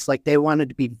this case, they wanted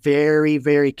to be very,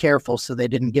 very careful, so they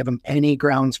didn't give him any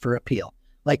grounds for appeal.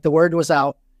 The word was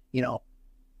out,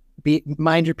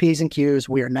 mind your P's and Q's.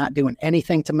 We are not doing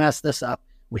anything to mess this up.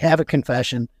 We have a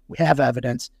confession. We have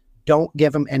evidence. Don't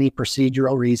give him any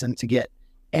procedural reason to get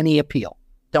any appeal.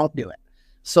 Don't do it.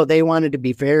 So they wanted to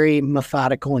be very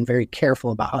methodical and very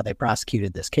careful about how they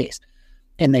prosecuted this case.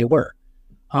 And they were.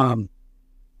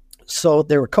 So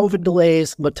there were COVID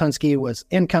delays. Latunski was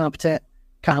incompetent,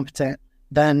 competent.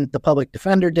 Then the public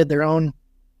defender did their own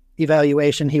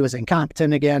evaluation. He was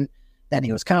incompetent again. Then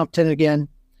he was competent again.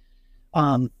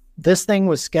 This thing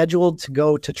was scheduled to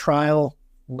go to trial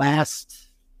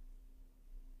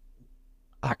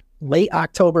late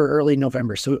October, early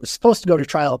November. So it was supposed to go to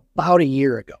trial about a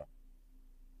year ago.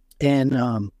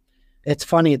 And it's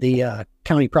funny, the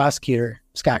county prosecutor,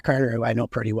 Scott Carter, who I know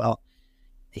pretty well,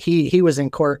 he was in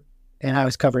court, and I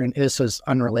was covering, this was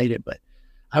unrelated, but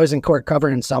I was in court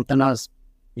covering something.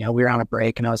 We were on a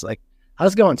break, and I was like,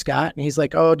 how's it going, Scott? And he's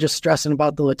like, oh, just stressing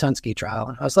about the Latunski trial.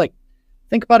 And I was like,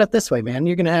 think about it this way, man.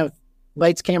 You're going to have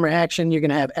lights, camera, action. You're going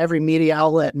to have every media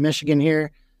outlet in Michigan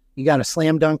here. You got a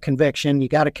slam dunk conviction. You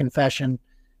got a confession.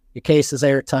 Your case is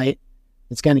airtight.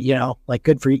 It's going to,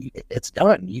 good for you. It's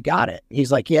done. You got it.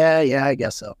 He's like, yeah, I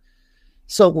guess so.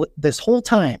 So this whole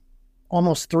time,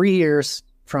 almost 3 years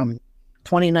from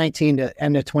 2019 to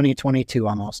end of 2022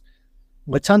 almost,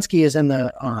 Latunski is in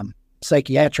the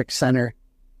psychiatric center,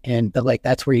 and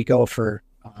that's where you go for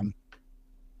a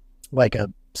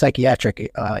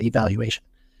psychiatric evaluation,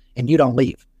 and you don't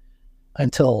leave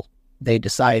until they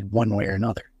decide one way or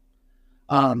another.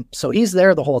 So he's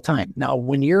there the whole time. Now,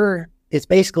 when you're it's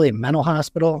basically a mental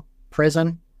hospital,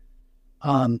 prison.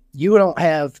 You don't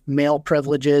have mail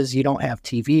privileges. You don't have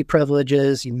TV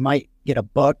privileges. You might get a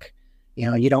book.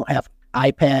 You don't have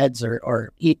iPads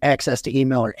or access to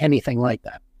email or anything like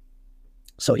that.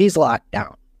 So he's locked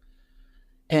down.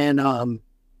 And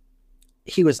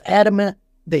he was adamant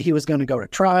that he was going to go to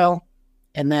trial.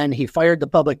 And then he fired the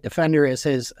public defender as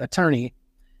his attorney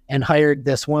and hired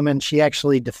this woman. She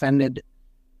actually defended.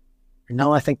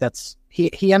 No, I think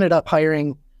he ended up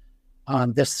hiring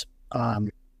this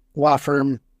law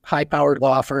firm, high-powered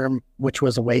law firm, which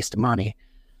was a waste of money.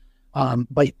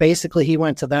 But basically he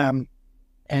went to them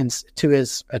and to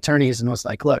his attorneys and was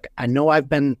like, look, I know I've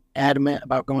been adamant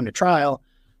about going to trial,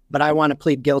 but I want to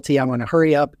plead guilty. I want to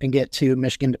hurry up and get to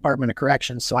Michigan Department of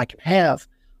Corrections so I can have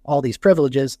all these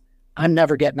privileges. I'm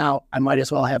never getting out. I might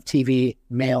as well have TV,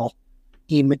 mail,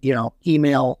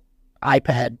 email,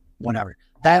 iPad, whatever.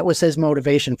 That was his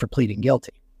motivation for pleading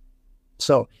guilty.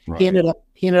 So he ended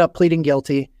up pleading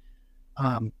guilty.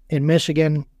 In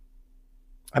Michigan,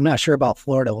 I'm not sure about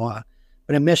Florida law,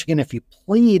 but in Michigan, if you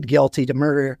plead guilty to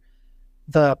murder,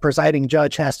 the presiding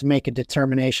judge has to make a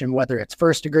determination whether it's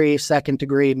first degree, second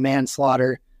degree,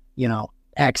 manslaughter,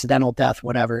 accidental death,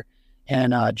 whatever.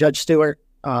 And Judge Stewart,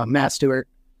 Matt Stewart,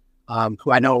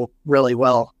 who I know really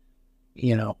well,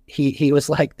 he was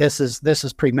like, this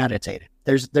is premeditated.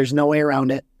 There's no way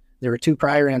around it. There were 2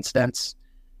 prior incidents.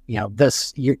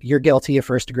 You're guilty of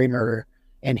first degree murder.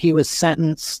 And he was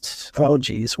sentenced. Oh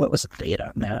geez, what was the date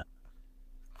on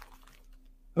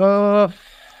that?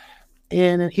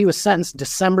 And he was sentenced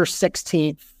December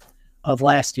 16th of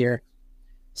last year.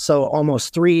 So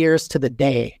almost 3 years to the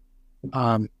day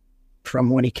from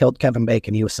when he killed Kevin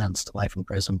Bacon. He was sentenced to life in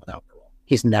prison without parole.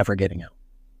 He's never getting out.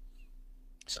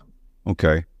 So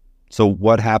okay. So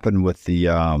what happened with the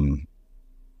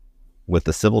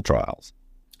civil trials?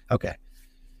 Okay.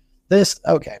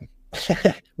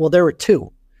 Well, there were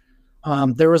 2.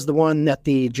 There was the one that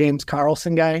the James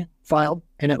Carlson guy filed,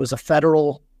 and it was a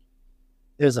federal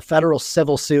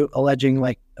civil suit alleging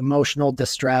like emotional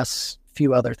distress, a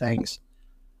few other things.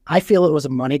 I feel it was a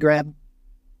money grab,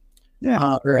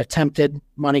 or attempted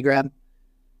money grab.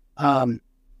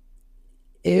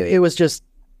 It was just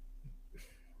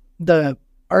the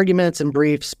arguments and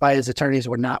briefs by his attorneys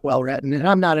were not well written. And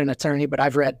I'm not an attorney, but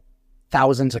I've read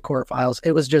thousands of court files.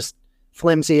 It was just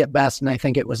flimsy at best, and I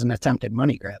think it was an attempted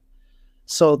money grab.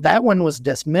 So that one was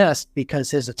dismissed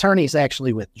because his attorneys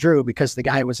actually withdrew because the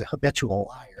guy was a habitual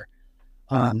liar.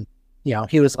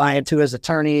 He was lying to his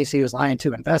attorneys. He was lying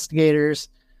to investigators.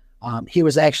 He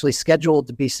was actually scheduled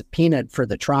to be subpoenaed for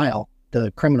the trial,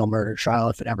 the criminal murder trial,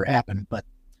 if it ever happened. But,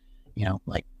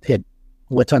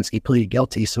 Latunski pleaded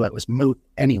guilty, so it was moot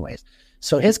anyways.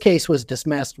 So his case was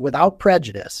dismissed without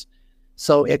prejudice.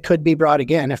 So it could be brought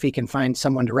again if he can find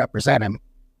someone to represent him.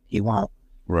 He won't.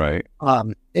 Right.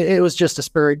 It was just a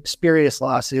spurious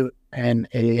lawsuit, and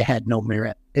it had no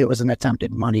merit. It was an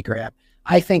attempted money grab.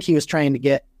 I think he was trying to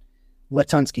get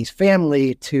Latunski's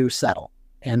family to settle,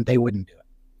 and they wouldn't do it.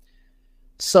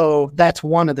 So that's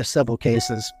one of the civil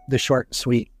cases, the short and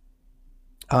sweet,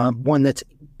 one that's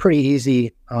pretty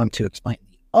easy to explain.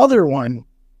 The other one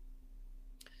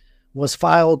was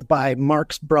filed by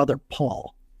Mark's brother,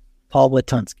 Paul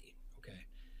Latunski. Okay.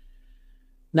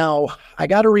 Now, I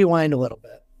got to rewind a little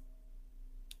bit.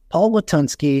 Paul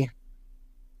Latunski.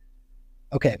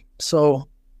 Okay, so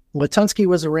Latunski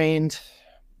was arraigned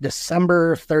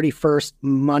December 31st,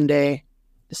 Monday,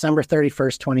 December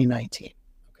 31st, 2019.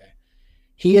 Okay.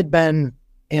 He had been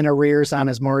in arrears on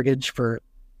his mortgage for,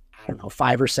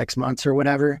 5 or 6 months or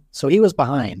whatever. So he was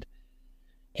behind.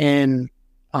 And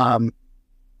then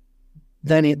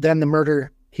the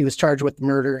murder, he was charged with the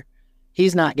murder.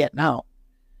 He's not getting out.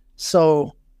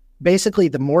 So basically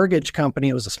the mortgage company,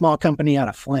 it was a small company out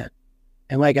of Flint.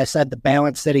 And like I said, the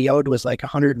balance that he owed was like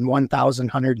 $101,000,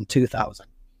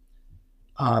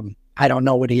 $102,000. I don't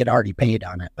know what he had already paid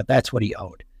on it, but that's what he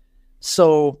owed.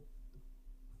 So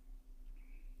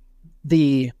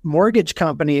the mortgage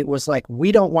company was like,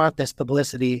 we don't want this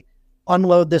publicity.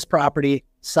 Unload this property,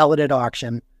 sell it at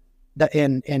auction.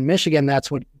 In Michigan,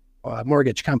 that's what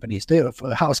mortgage companies do. If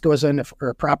a house goes in, or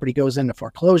a property goes into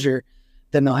foreclosure,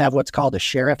 then they'll have what's called a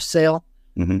sheriff's sale.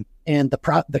 Mm-hmm. And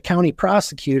the county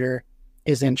prosecutor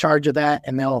is in charge of that,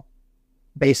 and they'll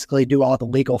basically do all the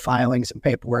legal filings and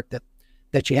paperwork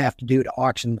that you have to do to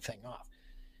auction the thing off.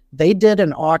 They did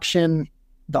an auction.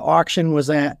 The auction was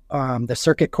at the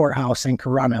circuit courthouse in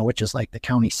Corunna, which is like the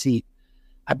county seat.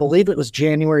 I believe it was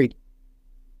January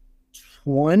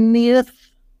 20th,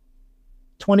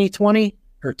 2020,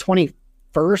 or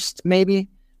 21st, maybe,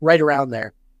 right around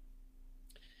there.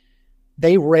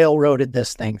 they railroaded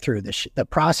this thing through. The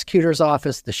prosecutor's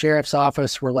office, the sheriff's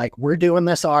office were like, we're doing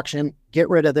this auction. Get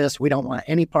rid of this. We don't want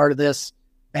any part of this.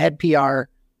 Bad PR,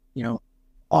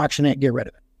 auction it, get rid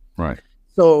of it. Right.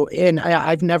 So, and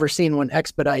I've never seen one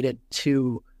expedited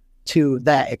to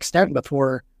that extent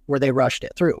before, where they rushed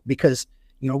it through, because,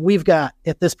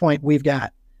 at this point, we've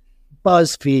got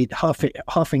BuzzFeed,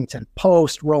 Huffington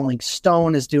Post, Rolling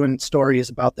Stone is doing stories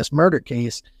about this murder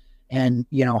case, and,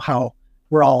 how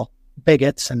we're all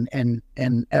bigots and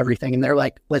everything. And they're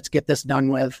like, let's get this done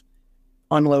with,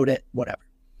 unload it, whatever.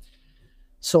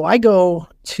 So I go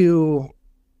to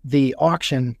the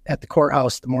auction at the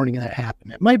courthouse the morning that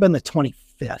happened. It might have been the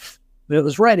 25th, but it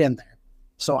was right in there.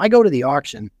 So I go to the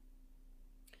auction,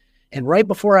 and right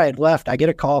before I had left, I get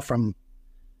a call from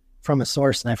a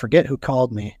source, and I forget who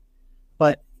called me,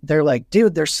 but they're like,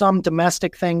 dude, there's some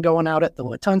domestic thing going out at the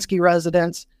Latunski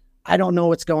residence. I don't know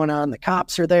what's going on. The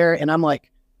cops are there. And I'm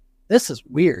like, this is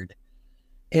weird.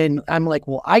 And I'm like,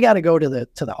 well, I got to go to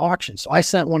the auction. So I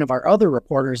sent one of our other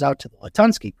reporters out to the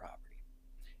Latunski property.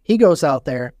 He goes out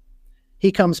there.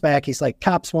 He comes back. He's like,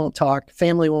 cops won't talk.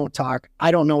 Family won't talk.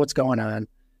 I don't know what's going on.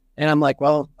 And I'm like,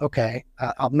 well, okay,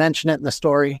 I'll mention it in the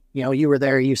story. You were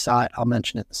there. You saw it. I'll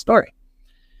mention it in the story.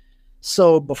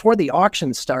 So before the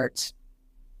auction starts,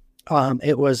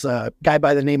 it was a guy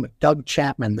by the name of Doug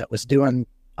Chapman that was doing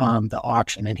the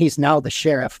auction. And he's now the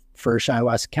sheriff for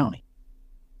Shiawassee County.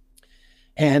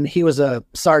 And he was a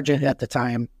sergeant at the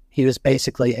time. He was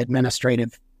basically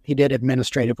administrative. He did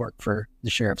administrative work for the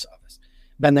sheriff's office.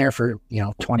 Been there for,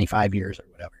 25 years or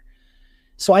whatever.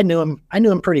 So I knew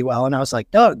him pretty well. And I was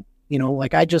like, Doug,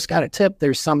 I just got a tip.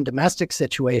 There's some domestic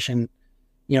situation,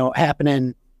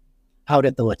 happening out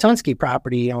at the Latunski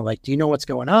property. Do you know what's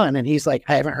going on? And he's like,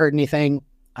 I haven't heard anything.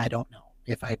 I don't know.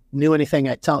 If I knew anything,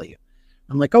 I'd tell you.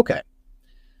 I'm like, okay.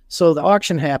 So the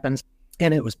auction happens,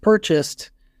 and it was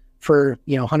purchased for,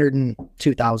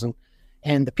 $102,000.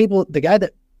 And the guy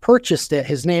that purchased it,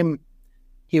 his name,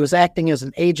 he was acting as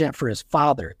an agent for his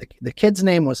father. The kid's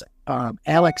name was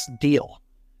Alex Deal,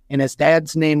 and his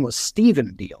dad's name was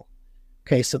Stephen Deal.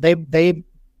 Okay, so they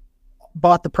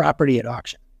bought the property at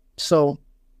auction. So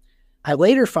I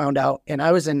later found out, and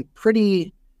I was in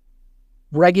pretty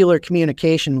regular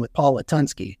communication with Paul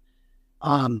Latunski.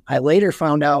 I later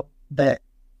found out that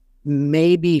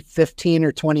maybe 15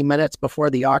 or 20 minutes before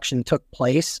the auction took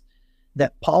place,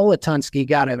 that Paul Latunski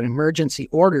got an emergency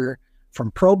order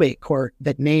from probate court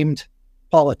that named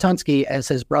Paul Latunski as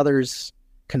his brother's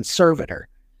conservator,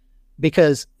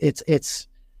 because it's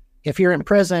if you're in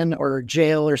prison or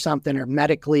jail or something, or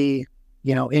medically,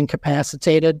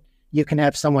 incapacitated, you can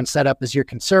have someone set up as your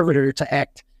conservator to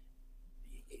act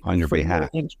on your behalf.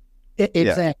 Exactly.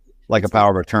 Yeah. Like a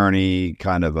power of attorney,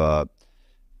 kind of a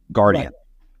guardian. Right.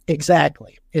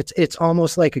 Exactly. It's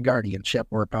almost like a guardianship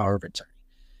or a power of attorney.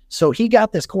 So he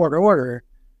got this court order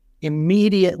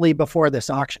immediately before this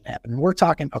auction happened. We're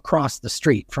talking across the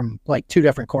street from like two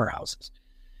different courthouses.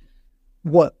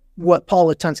 What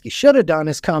Paul Latunski should have done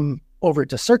is come over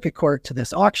to circuit court to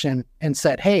this auction and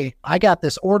said, hey, I got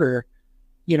this order.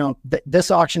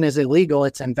 This auction is illegal.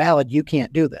 It's invalid. You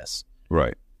can't do this.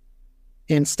 Right.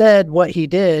 Instead, what he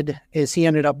did is he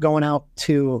ended up going out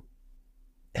to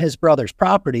his brother's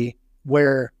property,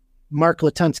 where Mark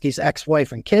Latunski's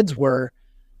ex-wife and kids were,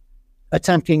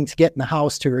 attempting to get in the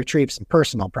house to retrieve some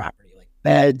personal property, like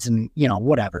beds and,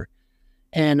 whatever.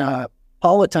 And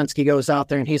Paul Latunski goes out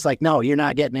there and he's like, no, you're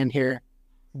not getting in here.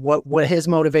 What his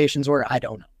motivations were, I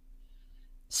don't know.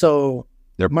 So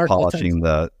they're Mark polishing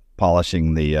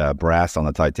the brass on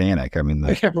the Titanic. I mean,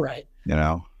 right.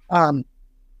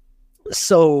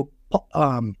 So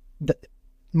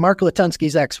Mark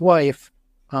Latunski's ex-wife,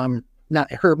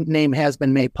 not her name has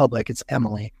been made public. It's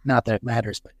Emily. Not that it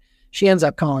matters, but she ends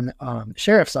up calling the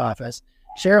sheriff's office.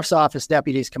 Sheriff's office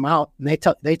deputies come out, and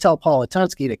they tell Paul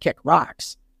Latunski to kick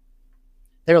rocks.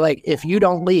 They're like, if you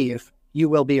don't leave, you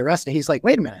will be arrested. He's like,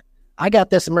 wait a minute. I got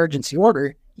this emergency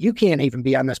order. You can't even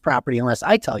be on this property unless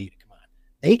I tell you to come on.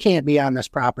 They can't be on this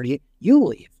property. You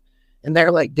leave. And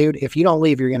they're like, dude, if you don't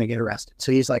leave, you're going to get arrested.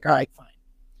 So he's like, all right, fine.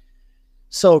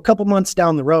 So a couple months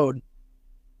down the road,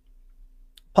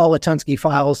 Paul Latunski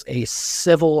files a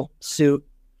civil suit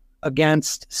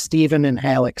against Stephen and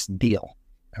Alex Deal.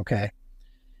 Okay.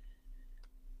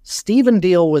 Stephen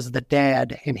Deal was the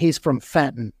dad, and he's from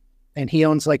Fenton, and he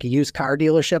owns like a used car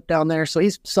dealership down there. So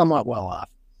he's somewhat well off.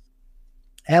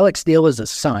 Alex Deal is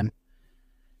his son.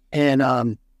 And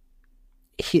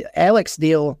Alex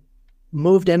Deal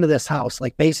moved into this house,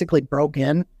 like basically broke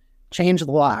in, changed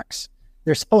the locks.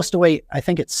 They're supposed to wait, I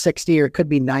think it's 60 or it could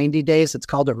be 90 days. It's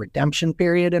called a redemption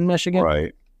period in Michigan.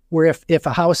 Right. where if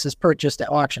a house is purchased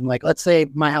at auction, like let's say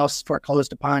my house is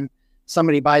foreclosed upon,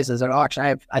 somebody buys it at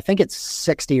auction, I think it's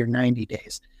 60 or 90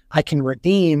 days. I can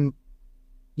redeem,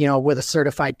 with a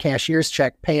certified cashier's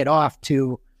check, pay it off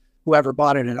to whoever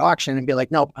bought it at auction and be like,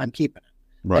 nope, I'm keeping it.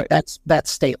 Right. Like that's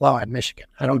state law in Michigan.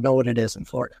 I don't know what it is in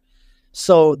Florida.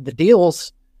 So the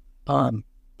deals, Paul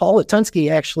Latunski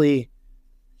actually,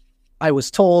 I was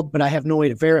told, but I have no way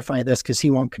to verify this because he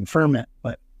won't confirm it,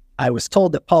 but I was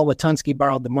told that Paul Latunski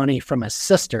borrowed the money from his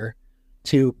sister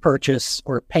to purchase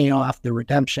or pay off the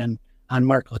redemption on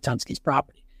Mark Latunski's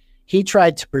property. He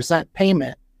tried to present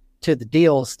payment to the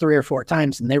deals 3 or 4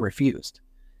 times and they refused.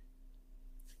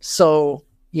 So,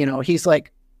 he's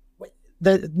like,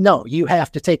 no, you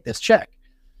have to take this check.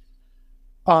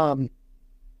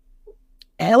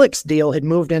 Alex Deal had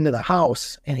moved into the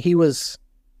house and he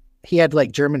had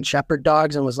like German Shepherd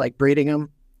dogs and was like breeding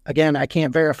them. Again, I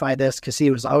can't verify this because he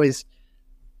was always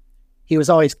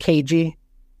cagey,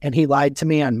 and he lied to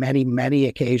me on many, many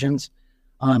occasions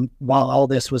while all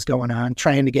this was going on,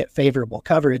 trying to get favorable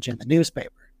coverage in the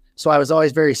newspaper. So I was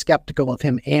always very skeptical of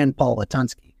him and Paul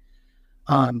Latunski.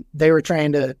 They were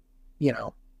trying to,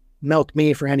 milk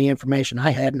me for any information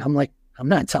I had, and I'm like, I'm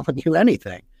not telling you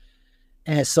anything.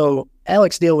 And so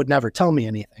Alex Deal would never tell me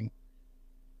anything.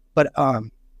 But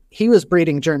he was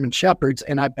breeding German Shepherds,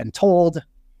 and I've been told,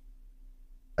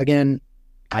 again,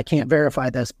 I can't verify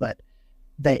this, but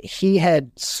that he had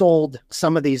sold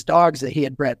some of these dogs that he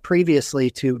had bred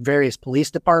previously to various police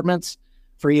departments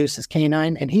for use as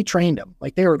canine, and he trained them.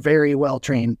 Like, they were very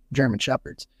well-trained German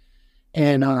Shepherds.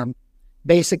 And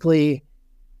basically,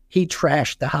 he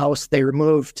trashed the house. They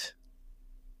ruined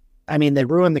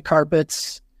the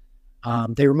carpets.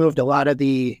 They removed a lot of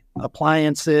the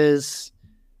appliances.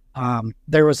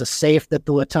 There was a safe that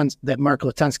that Mark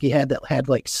Latunski had that had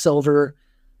like silver,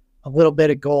 a little bit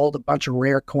of gold, a bunch of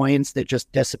rare coins that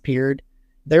just disappeared.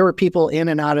 There were people in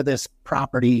and out of this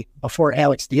property before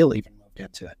Alex Deal even moved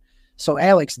into it. So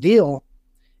Alex Deal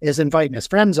is inviting his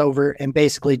friends over and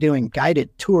basically doing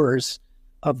guided tours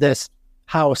of this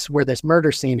house where this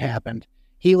murder scene happened.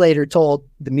 He later told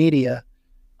the media,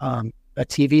 a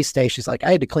TV station, he's like,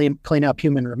 I had to clean up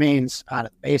human remains out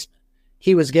of the basement.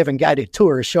 He was given guided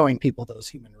tours showing people those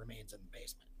human remains in the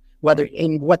basement. Whether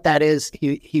in what that is,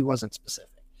 he wasn't specific.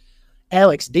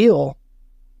 Alex Deal,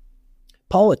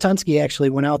 Paul Latunski actually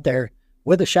went out there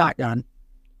with a shotgun,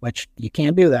 which you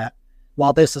can't do that,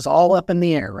 while this is all up in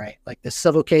the air, right? Like this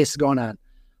civil case is going on.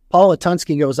 Paul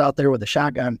Latunski goes out there with a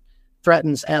shotgun,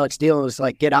 threatens Alex Deal, and is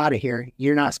like, get out of here.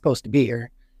 You're not supposed to be here.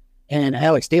 And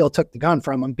Alex Deal took the gun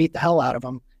from him, beat the hell out of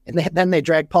him. And then they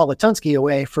dragged Paul Latunski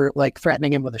away for like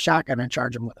threatening him with a shotgun and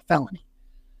charge him with a felony.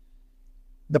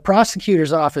 The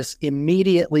prosecutor's office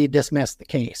immediately dismissed the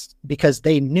case because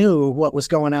they knew what was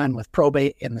going on with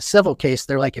probate in the civil case.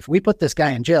 They're like, if we put this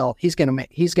guy in jail, he's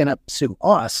gonna sue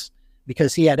us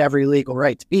because he had every legal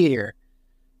right to be here,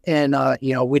 and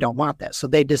we don't want that. So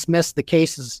they dismissed the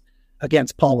cases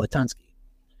against Paul Latunski.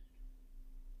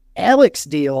 Alex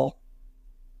Deal,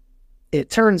 it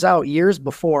turns out years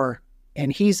before,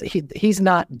 and he's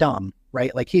not dumb,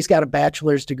 right? Like, he's got a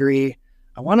bachelor's degree,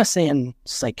 I want to say in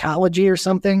psychology or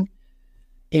something.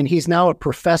 And he's now a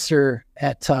professor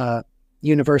at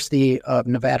University of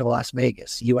Nevada, Las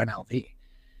Vegas, UNLV.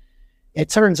 It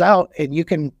turns out, and you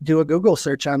can do a Google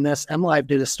search on this, MLive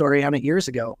did a story on it years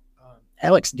ago.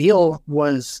 Alex Deal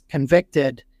was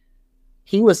convicted.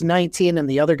 He was 19 and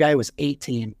the other guy was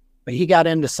 18, but he got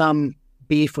into some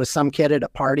beef with some kid at a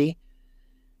party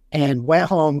and went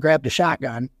home, grabbed a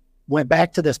shotgun, went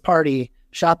back to this party,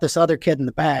 shot this other kid in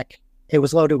the back. It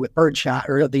was loaded with birdshot,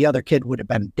 or the other kid would have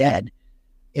been dead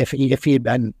if he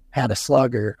had a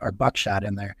slug or buckshot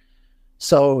in there.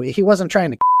 So he wasn't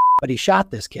trying to, but he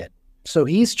shot this kid. So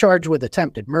he's charged with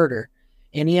attempted murder,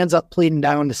 and he ends up pleading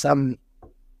down to some,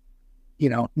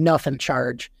 nothing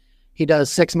charge. He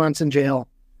does 6 months in jail,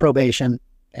 probation,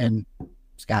 and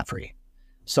scot-free.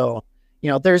 So,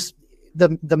 there's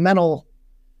the mental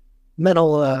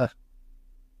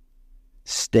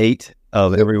state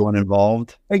of everyone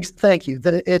involved. Thank you.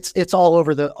 That it's all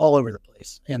over the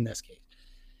place in this case.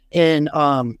 And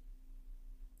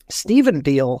Stephen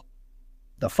Deal,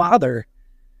 the father,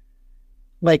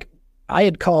 like, I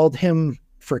had called him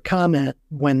for comment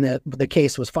when the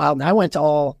case was filed, and I went to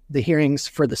all the hearings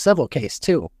for the civil case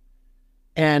too.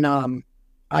 And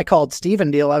I called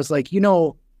Stephen Deal. I was like,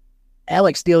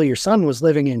 Alex Deal, your son, was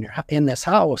living in this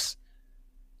house,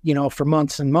 for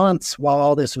months and months while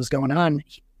all this was going on.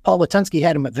 Paul Latunski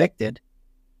had him evicted,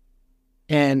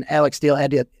 and Alex Deal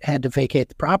had to vacate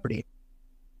the property.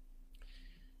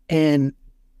 And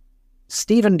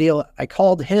Stephen Deal, I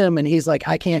called him and he's like,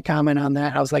 I can't comment on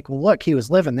that. I was like, well, look, he was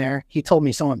living there. He told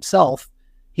me so himself.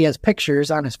 He has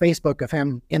pictures on his Facebook of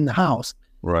him in the house.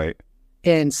 Right.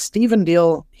 And Stephen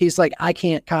Deal, he's like, I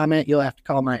can't comment. You'll have to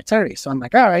call my attorney. So I'm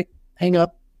like, all right, hang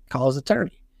up, call his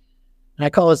attorney. And I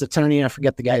call his attorney and I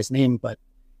forget the guy's name, but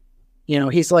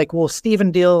he's like, well,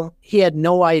 Stephen Deal, he had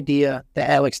no idea that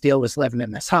Alex Deal was living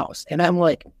in this house. And I'm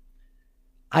like,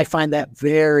 I find that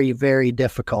very, very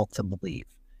difficult to believe.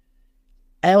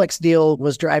 Alex Deal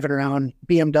was driving around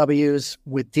BMWs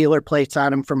with dealer plates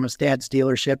on him from his dad's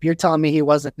dealership. You're telling me he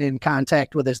wasn't in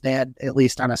contact with his dad, at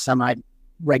least on a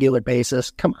semi-regular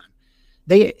basis? Come on.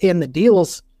 In the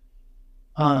deals,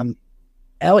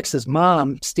 Alex's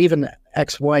mom, Stephen's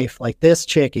ex-wife, like, this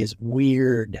chick is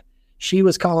weird. She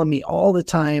was calling me all the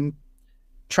time,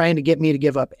 trying to get me to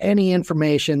give up any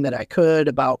information that I could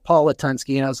about Paul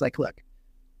Latunski. And I was like, look,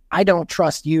 I don't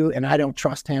trust you and I don't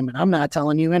trust him, and I'm not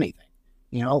telling you anything.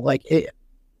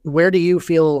 Where do you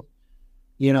feel,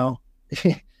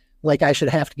 like I should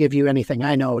have to give you anything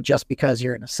I know just because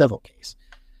you're in a civil case?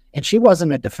 And she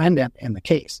wasn't a defendant in the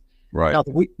case. Right. Now,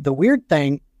 the weird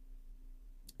thing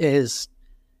is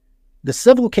the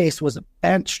civil case was a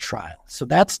bench trial. So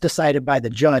that's decided by the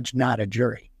judge, not a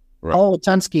jury. Right. Paul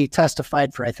Latunski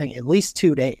testified for, I think, at least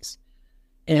 2 days.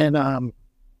 And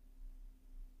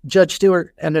Judge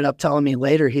Stewart ended up telling me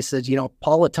later, he said,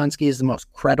 Paul Latunski is the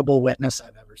most credible witness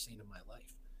I've ever seen in my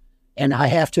life. And I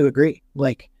have to agree.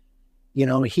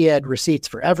 He had receipts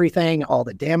for everything, all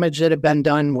the damage that had been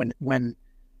done when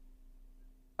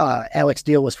Alex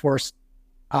Deal was forced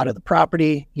out of the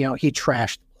property. He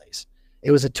trashed the place.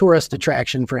 It was a tourist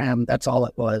attraction for him. That's all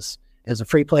it was. It was a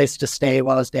free place to stay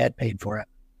while his dad paid for it.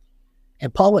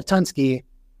 And Paul Latunski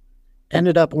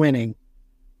ended up winning,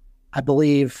 I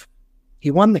believe. He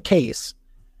won the case,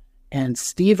 and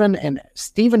Stephen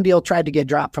Deal tried to get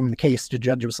dropped from the case. The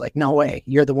judge was like, no way,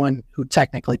 you're the one who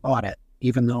technically bought it,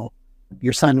 even though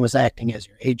your son was acting as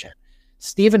your agent.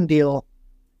 Stephen Deal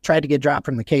tried to get dropped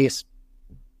from the case.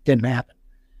 Didn't happen.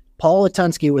 Paul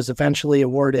Latunski was eventually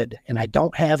awarded, and I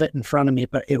don't have it in front of me,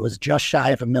 but it was just shy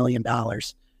of $1 million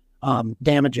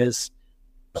damages,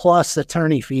 plus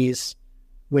attorney fees,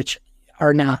 which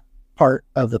are not part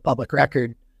of the public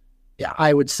record. Yeah,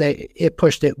 I would say it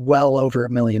pushed it well over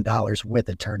 $1 million with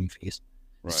attorney fees.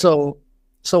 Right. So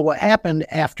what happened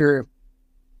after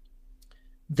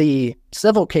the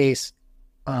civil case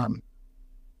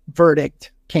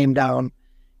verdict came down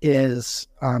is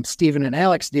Stephen and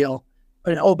Alex Deal.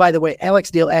 And, oh, by the way, Alex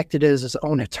Deal acted as his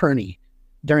own attorney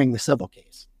during the civil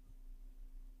case.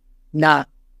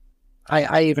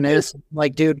 I even asked,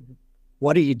 like, dude,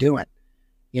 what are you doing?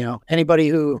 Anybody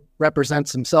who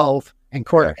represents himself in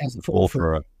court as a fool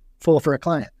for a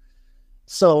client.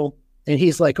 So, and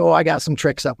he's like, oh, I got some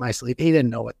tricks up my sleeve. He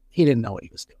didn't know what he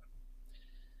was doing.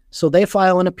 So they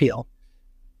file an appeal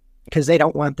because they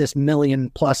don't want this $1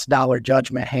 million+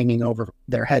 judgment hanging over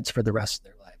their heads for the rest of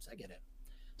their lives. I get it.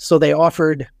 So they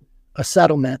offered a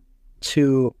settlement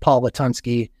to Paul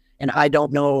Latunski, and I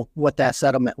don't know what that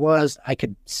settlement was. I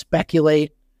could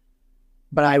speculate,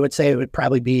 but I would say it would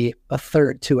probably be a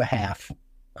third to a half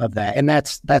of that. And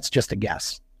that's just a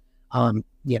guess.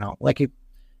 You're going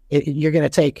to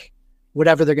take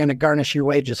whatever they're going to garnish your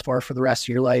wages for the rest of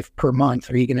your life per month,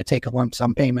 or are you going to take a lump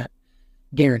sum payment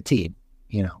guaranteed,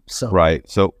 so. Right.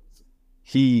 So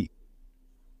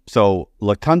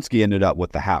Latunski ended up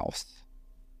with the house.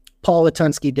 Paul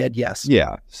Latunski did. Yes.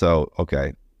 Yeah. So,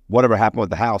 okay. Whatever happened with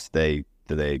the house, did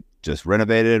they just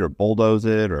renovate it or bulldoze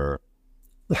it or?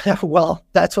 Well,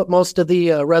 that's what most of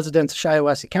the residents of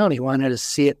Shiawassee County wanted, to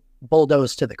see it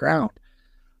bulldozed to the ground.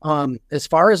 As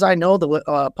far as I know,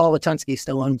 Paul Latunski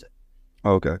still owns it.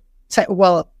 Okay.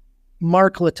 Well,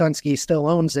 Mark Latunski still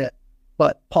owns it,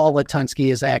 but Paul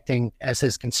Latunski is acting as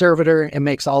his conservator and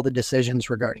makes all the decisions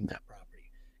regarding that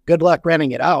property. Good luck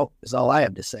renting it out is all I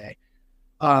have to say.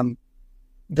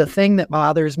 The thing that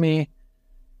bothers me,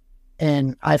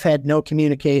 and I've had no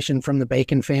communication from the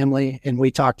Bacon family, and we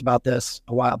talked about this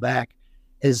a while back,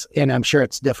 and I'm sure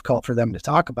it's difficult for them to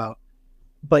talk about,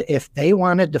 but if they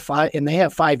wanted to file, and they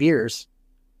have 5 years,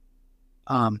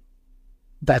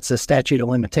 that's a statute of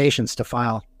limitations to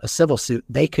file a civil suit.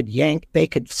 They could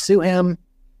sue him.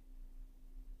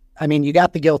 I mean, you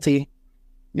got the guilty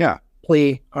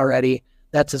plea already.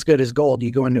 That's as good as gold.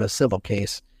 You go into a civil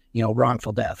case,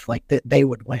 wrongful death, like they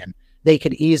would win. They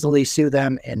could easily sue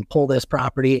them and pull this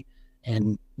property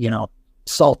and,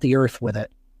 salt the earth with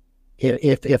it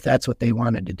if that's what they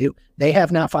wanted to do. They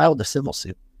have not filed a civil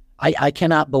suit. I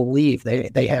cannot believe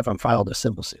they haven't filed a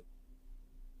civil suit.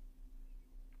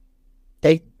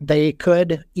 They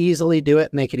could easily do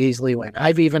it and they could easily win.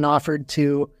 I've even offered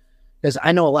to, because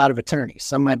I know a lot of attorneys.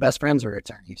 Some of my best friends are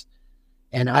attorneys.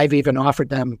 And I've even offered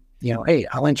them, hey,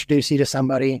 I'll introduce you to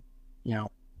somebody,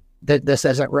 that this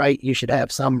isn't right. You should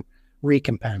have some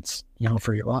recompense,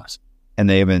 for your loss. And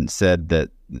they haven't said that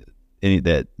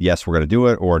yes, we're going to do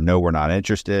it, or no, we're not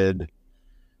interested.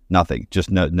 Nothing. Just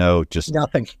just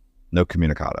nothing. No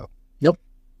communicado. Nope.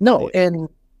 No. And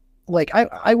like,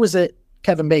 I was at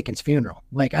Kevin Bacon's funeral.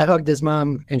 Like, I hugged his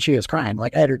mom and she was crying.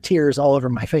 Like, I had her tears all over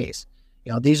my face.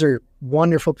 These are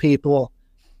wonderful people.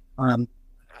 I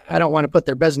don't want to put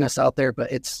their business out there,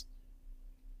 but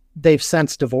they've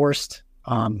since divorced.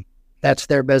 That's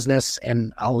their business,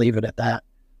 and I'll leave it at that.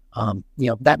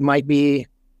 That might be,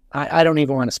 I don't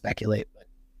even want to speculate, but,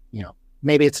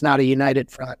 maybe it's not a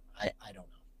united front. I don't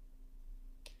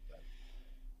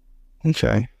know.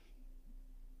 Okay.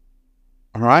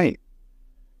 All right.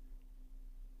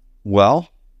 Well,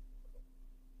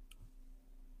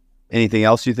 anything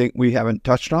else you think we haven't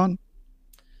touched on?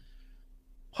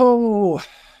 Oh,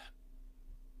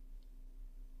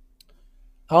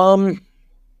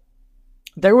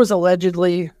 there was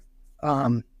allegedly,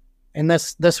 and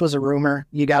this was a rumor.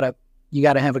 You gotta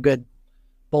have a good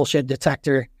bullshit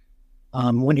detector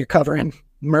when you're covering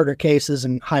murder cases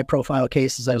and high profile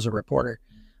cases as a reporter.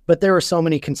 But there were so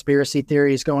many conspiracy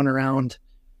theories going around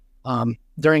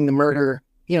during the murder,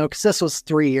 because this was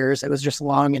 3 years. It was just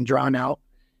long and drawn out,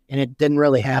 and it didn't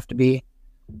really have to be.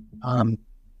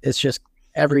 It's just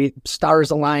every stars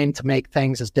aligned to make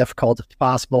things as difficult as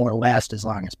possible or last as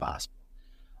long as possible.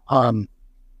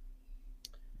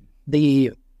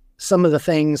 Some of the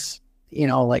things,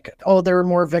 like, oh, there were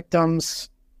more victims.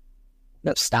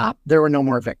 No, stop. There were no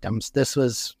more victims. This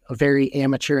was a very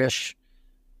amateurish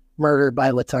murder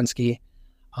by Latunski.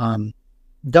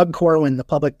 Doug Corwin, the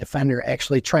public defender,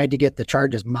 actually tried to get the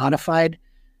charges modified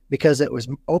because it was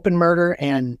open murder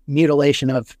and mutilation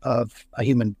of a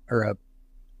human or a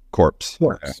corpse.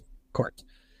 Okay. Corpse.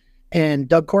 And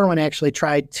Doug Corwin actually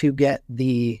tried to get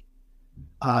the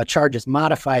charges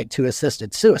modified to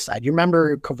assisted suicide. You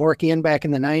remember Kevorkian back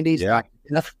in the 90s? Yeah.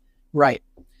 Right.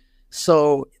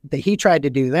 So he tried to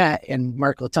do that, and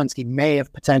Mark Latunski may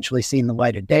have potentially seen the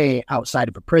light of day outside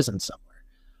of a prison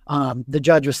somewhere. The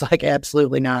judge was like,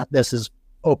 absolutely not. This is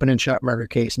open and shut murder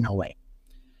case. No way.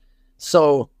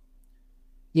 So,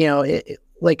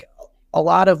 like a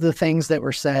lot of the things that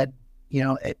were said,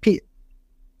 you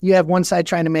have one side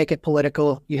trying to make it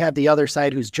political. You have the other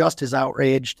side who's just as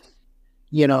outraged,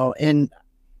 and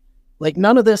like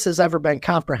none of this has ever been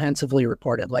comprehensively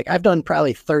reported. Like I've done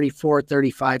probably 34,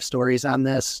 35 stories on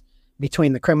this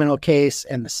between the criminal case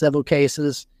and the civil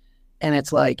cases. And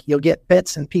it's like, you'll get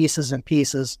bits and pieces,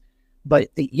 but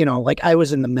like I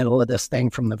was in the middle of this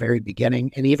thing from the very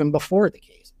beginning. And even before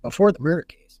the murder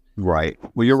case. Right.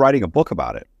 Well, you're writing a book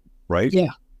about it, right?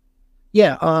 Yeah.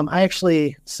 Yeah. I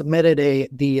actually submitted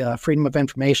the Freedom of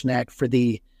Information Act for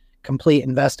the complete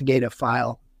investigative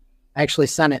file. I actually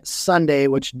sent it Sunday,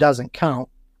 which doesn't count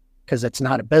because it's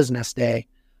not a business day.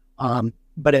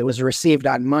 But it was received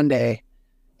on Monday,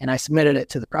 and I submitted it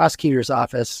to the prosecutor's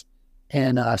office.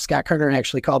 And Scott Kerner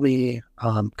actually called me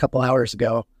a couple hours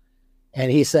ago,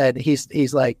 and he said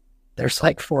he's like, there's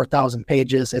like 4,000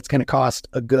 pages. It's going to cost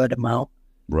a good amount.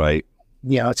 Right.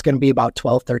 It's going to be about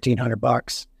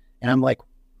 $1,200-$1,300. And I'm like,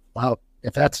 wow,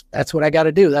 if that's what I got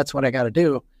to do, that's what I got to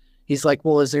do. He's like,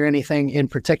 well, is there anything in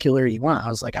particular you want? I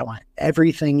was like, I want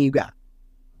everything you got.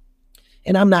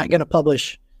 And I'm not going to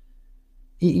publish,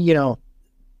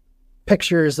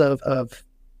 pictures of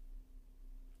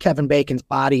Kevin Bacon's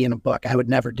body in a book. I would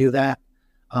never do that.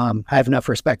 I have enough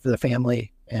respect for the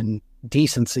family and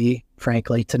decency,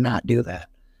 frankly, to not do that.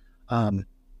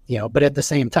 But at the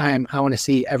same time, I want to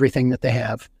see everything that they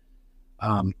have.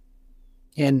 And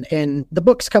the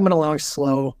book's coming along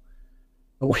slow.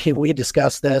 We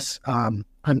discussed this. I'm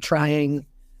trying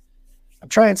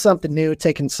something new,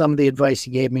 taking some of the advice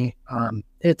you gave me.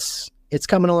 It's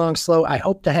coming along slow. I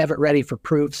hope to have it ready for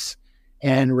proofs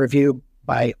and review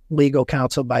by legal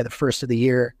counsel by the first of the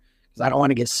year, because I don't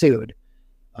want to get sued.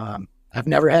 I've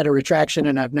never had a retraction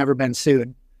and I've never been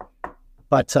sued,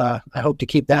 but I hope to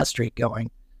keep that streak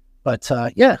going. But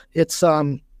it's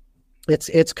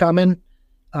coming.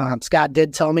 Scott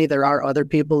did tell me there are other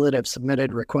people that have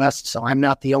submitted requests, so I'm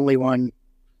not the only one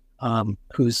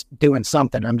who's doing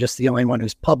something. I'm just the only one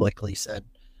who's publicly said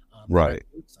right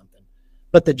something.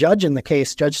 But the judge in the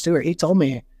case, Judge Stewart, he told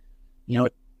me, a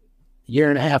year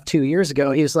and a half, 2 years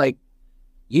ago, he was like,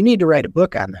 you need to write a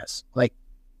book on this. Like,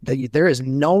 there is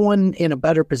no one in a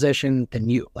better position than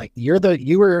you. Like, you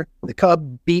were the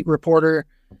Cub beat reporter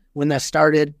when that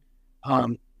started.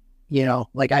 You know,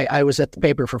 like I was at the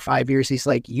paper for 5 years. He's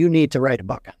like, you need to write a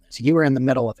book on this. You were in the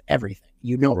middle of everything.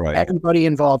 You know, everybody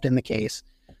involved in the case.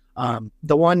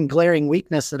 The one glaring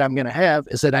weakness that I'm going to have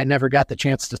is that I never got the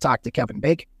chance to talk to Kevin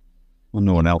Bacon. Well,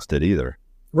 no one else did either.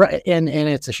 Right. And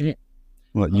it's a shame.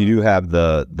 Well, you do have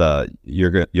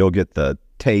you'll get the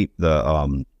tape,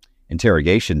 the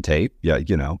interrogation tape. Yeah.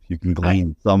 You know, you can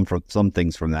glean some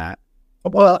things from that.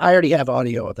 Well, I already have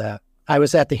audio of that. I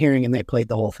was at the hearing and they played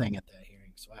the whole thing at the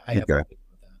hearing. So I have audio of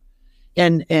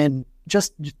that. And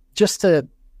just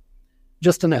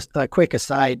a quick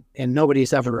aside, and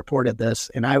nobody's ever reported this.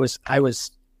 And I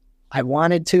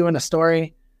wanted to in a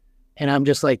story, and I'm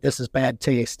just like, this is bad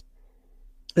taste.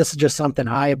 This is just something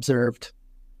I observed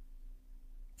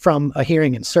from a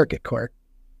hearing in circuit court.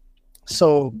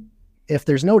 So if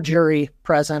there's no jury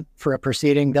present for a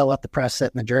proceeding, they'll let the press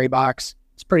sit in the jury box.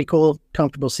 It's pretty cool,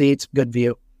 comfortable seats, good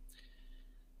view.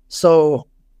 So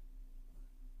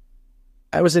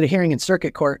I was at a hearing in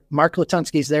circuit court. Mark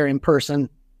Latunski's there in person.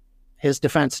 His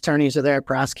defense attorneys are there,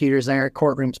 prosecutors there,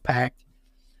 courtroom's packed.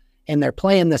 And they're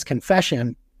playing this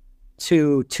confession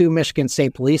to 2 Michigan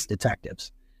State Police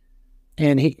detectives.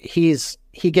 And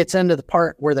he gets into the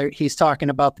part where he's talking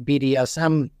about the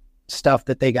BDSM stuff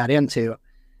that they got into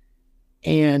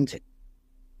and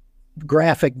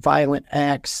graphic violent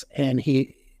acts. And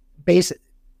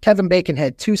Kevin Bacon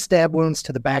had 2 stab wounds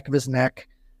to the back of his neck,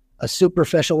 a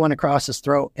superficial one across his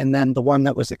throat, and then the one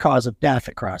that was the cause of death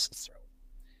across his throat.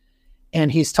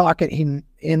 And he's talking,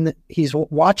 he's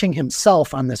watching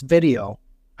himself on this video,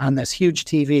 on this huge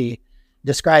TV,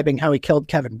 describing how he killed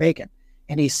Kevin Bacon.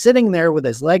 And he's sitting there with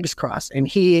his legs crossed, and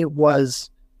he was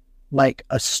like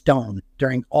a stone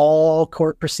during all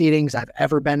court proceedings I've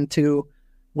ever been to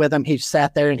with him. He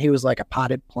sat there and he was like a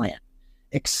potted plant,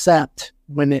 except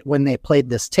when they played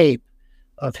this tape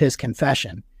of his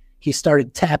confession, he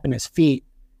started tapping his feet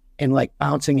and like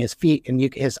bouncing his feet, and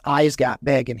his eyes got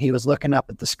big, and he was looking up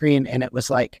at the screen, and it was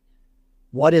like,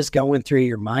 what is going through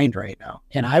your mind right now?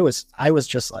 And I was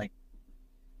just like,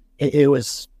 it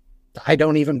was, I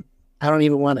don't even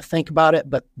want to think about it,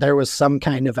 but there was some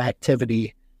kind of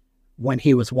activity when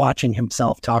he was watching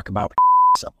himself talk about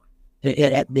someone.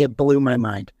 It blew my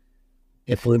mind.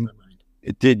 It blew my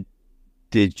mind.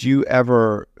 Did you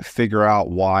ever figure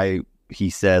out why he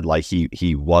said like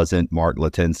he wasn't Mark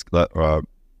Latunski?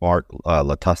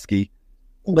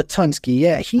 Latunski,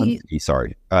 yeah.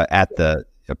 At the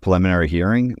preliminary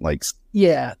hearing, like.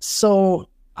 Yeah, so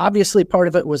obviously part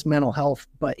of it was mental health,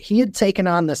 but he had taken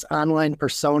on this online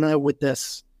persona with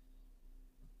this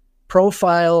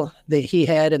profile that he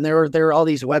had, and there were all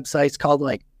these websites called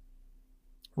like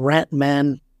Rent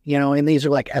Men, you know, and these are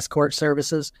like escort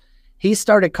services. He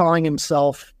started calling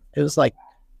himself, it was like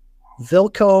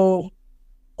Vilko,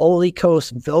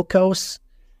 Olikos, Vilkos.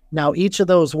 Now, each of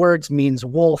those words means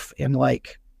wolf in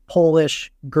like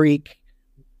Polish, Greek,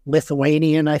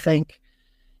 Lithuanian, I think.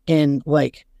 And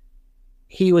like,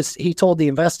 he told the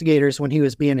investigators when he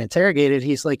was being interrogated,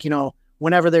 he's like, you know,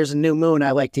 whenever there's a new moon,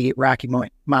 I like to eat Rocky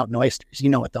Mountain oysters. You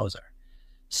know what those are.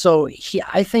 So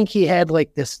I think he had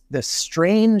like this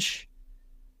strange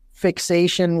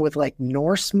fixation with like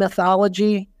Norse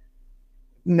mythology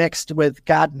mixed with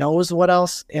God knows what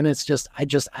else. And it's just,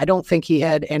 I don't think he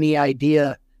had any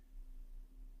idea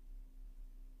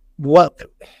what,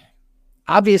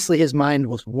 obviously his mind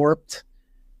was warped,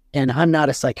 and I'm not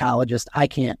a psychologist. I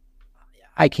can't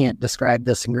describe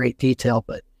this in great detail,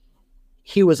 but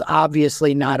he was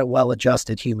obviously not a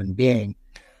well-adjusted human being,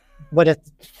 but at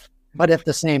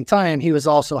the same time, he was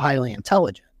also highly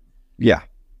intelligent. Yeah.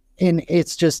 And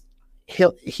it's just,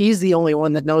 he's the only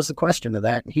one that knows the question of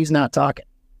that. He's not talking.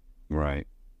 Right.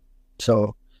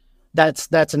 So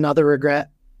that's another regret.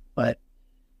 But,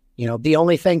 you know, the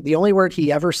only word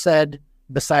he ever said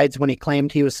besides when he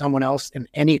claimed he was someone else in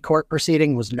any court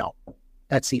proceeding was no.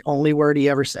 That's the only word he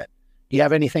ever said. Do you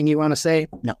have anything you want to say?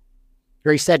 No.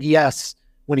 Or he said yes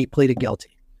when he pleaded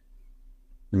guilty.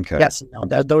 Okay. Yes, no.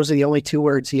 Those are the only 2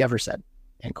 words he ever said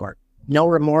in court. No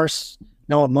remorse,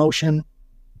 no emotion,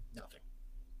 nothing.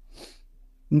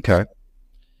 Okay.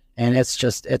 And it's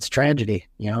tragedy.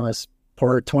 You know, this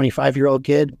poor 25-year-old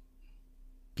kid,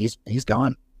 he's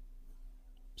gone.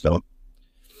 So.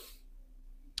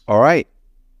 All right.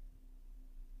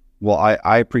 Well,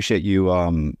 I appreciate you,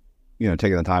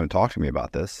 taking the time to talk to me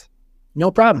about this.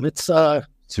 No problem. It's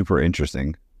super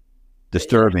interesting,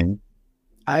 disturbing.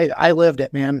 I lived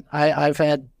it, man. I've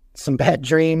had some bad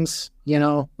dreams, you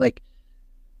know, like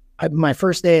my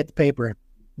first day at the paper,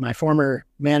 my former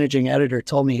managing editor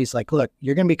told me, he's like, look,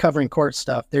 you're going to be covering court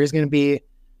stuff. There's going to be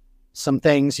some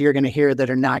things you're going to hear that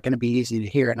are not going to be easy to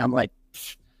hear. And I'm like,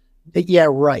 yeah,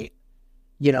 right.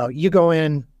 you go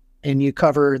in and you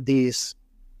cover these,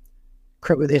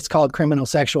 it's called criminal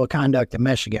sexual conduct in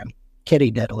Michigan,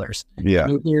 kitty diddlers. Yeah.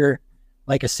 You hear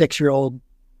like a 6-year-old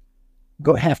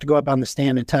have to go up on the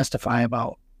stand and testify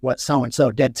about what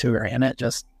so-and-so did to her. And it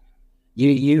just,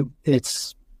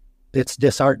 it's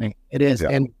disheartening. It is. Yeah.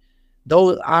 And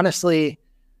though, honestly,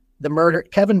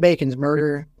 Kevin Bacon's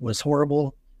murder was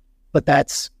horrible, but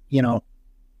that's,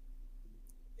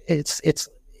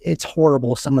 it's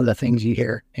horrible. Some of the things you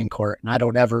hear in court, and I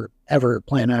don't ever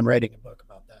plan on writing a book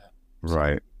about that.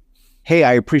 Right. Hey,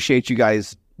 I appreciate you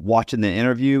guys watching the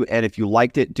interview. And if you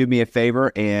liked it, do me a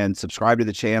favor and subscribe to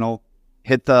the channel,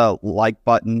 hit the like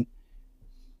button,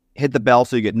 hit the bell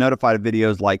so you get notified of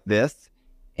videos like this,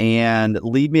 and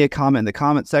leave me a comment in the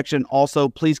comment section. Also,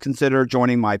 please consider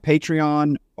joining my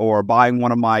Patreon or buying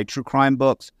one of my true crime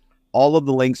books. All of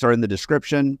the links are in the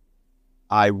description.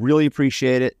 I really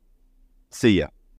appreciate it. See ya.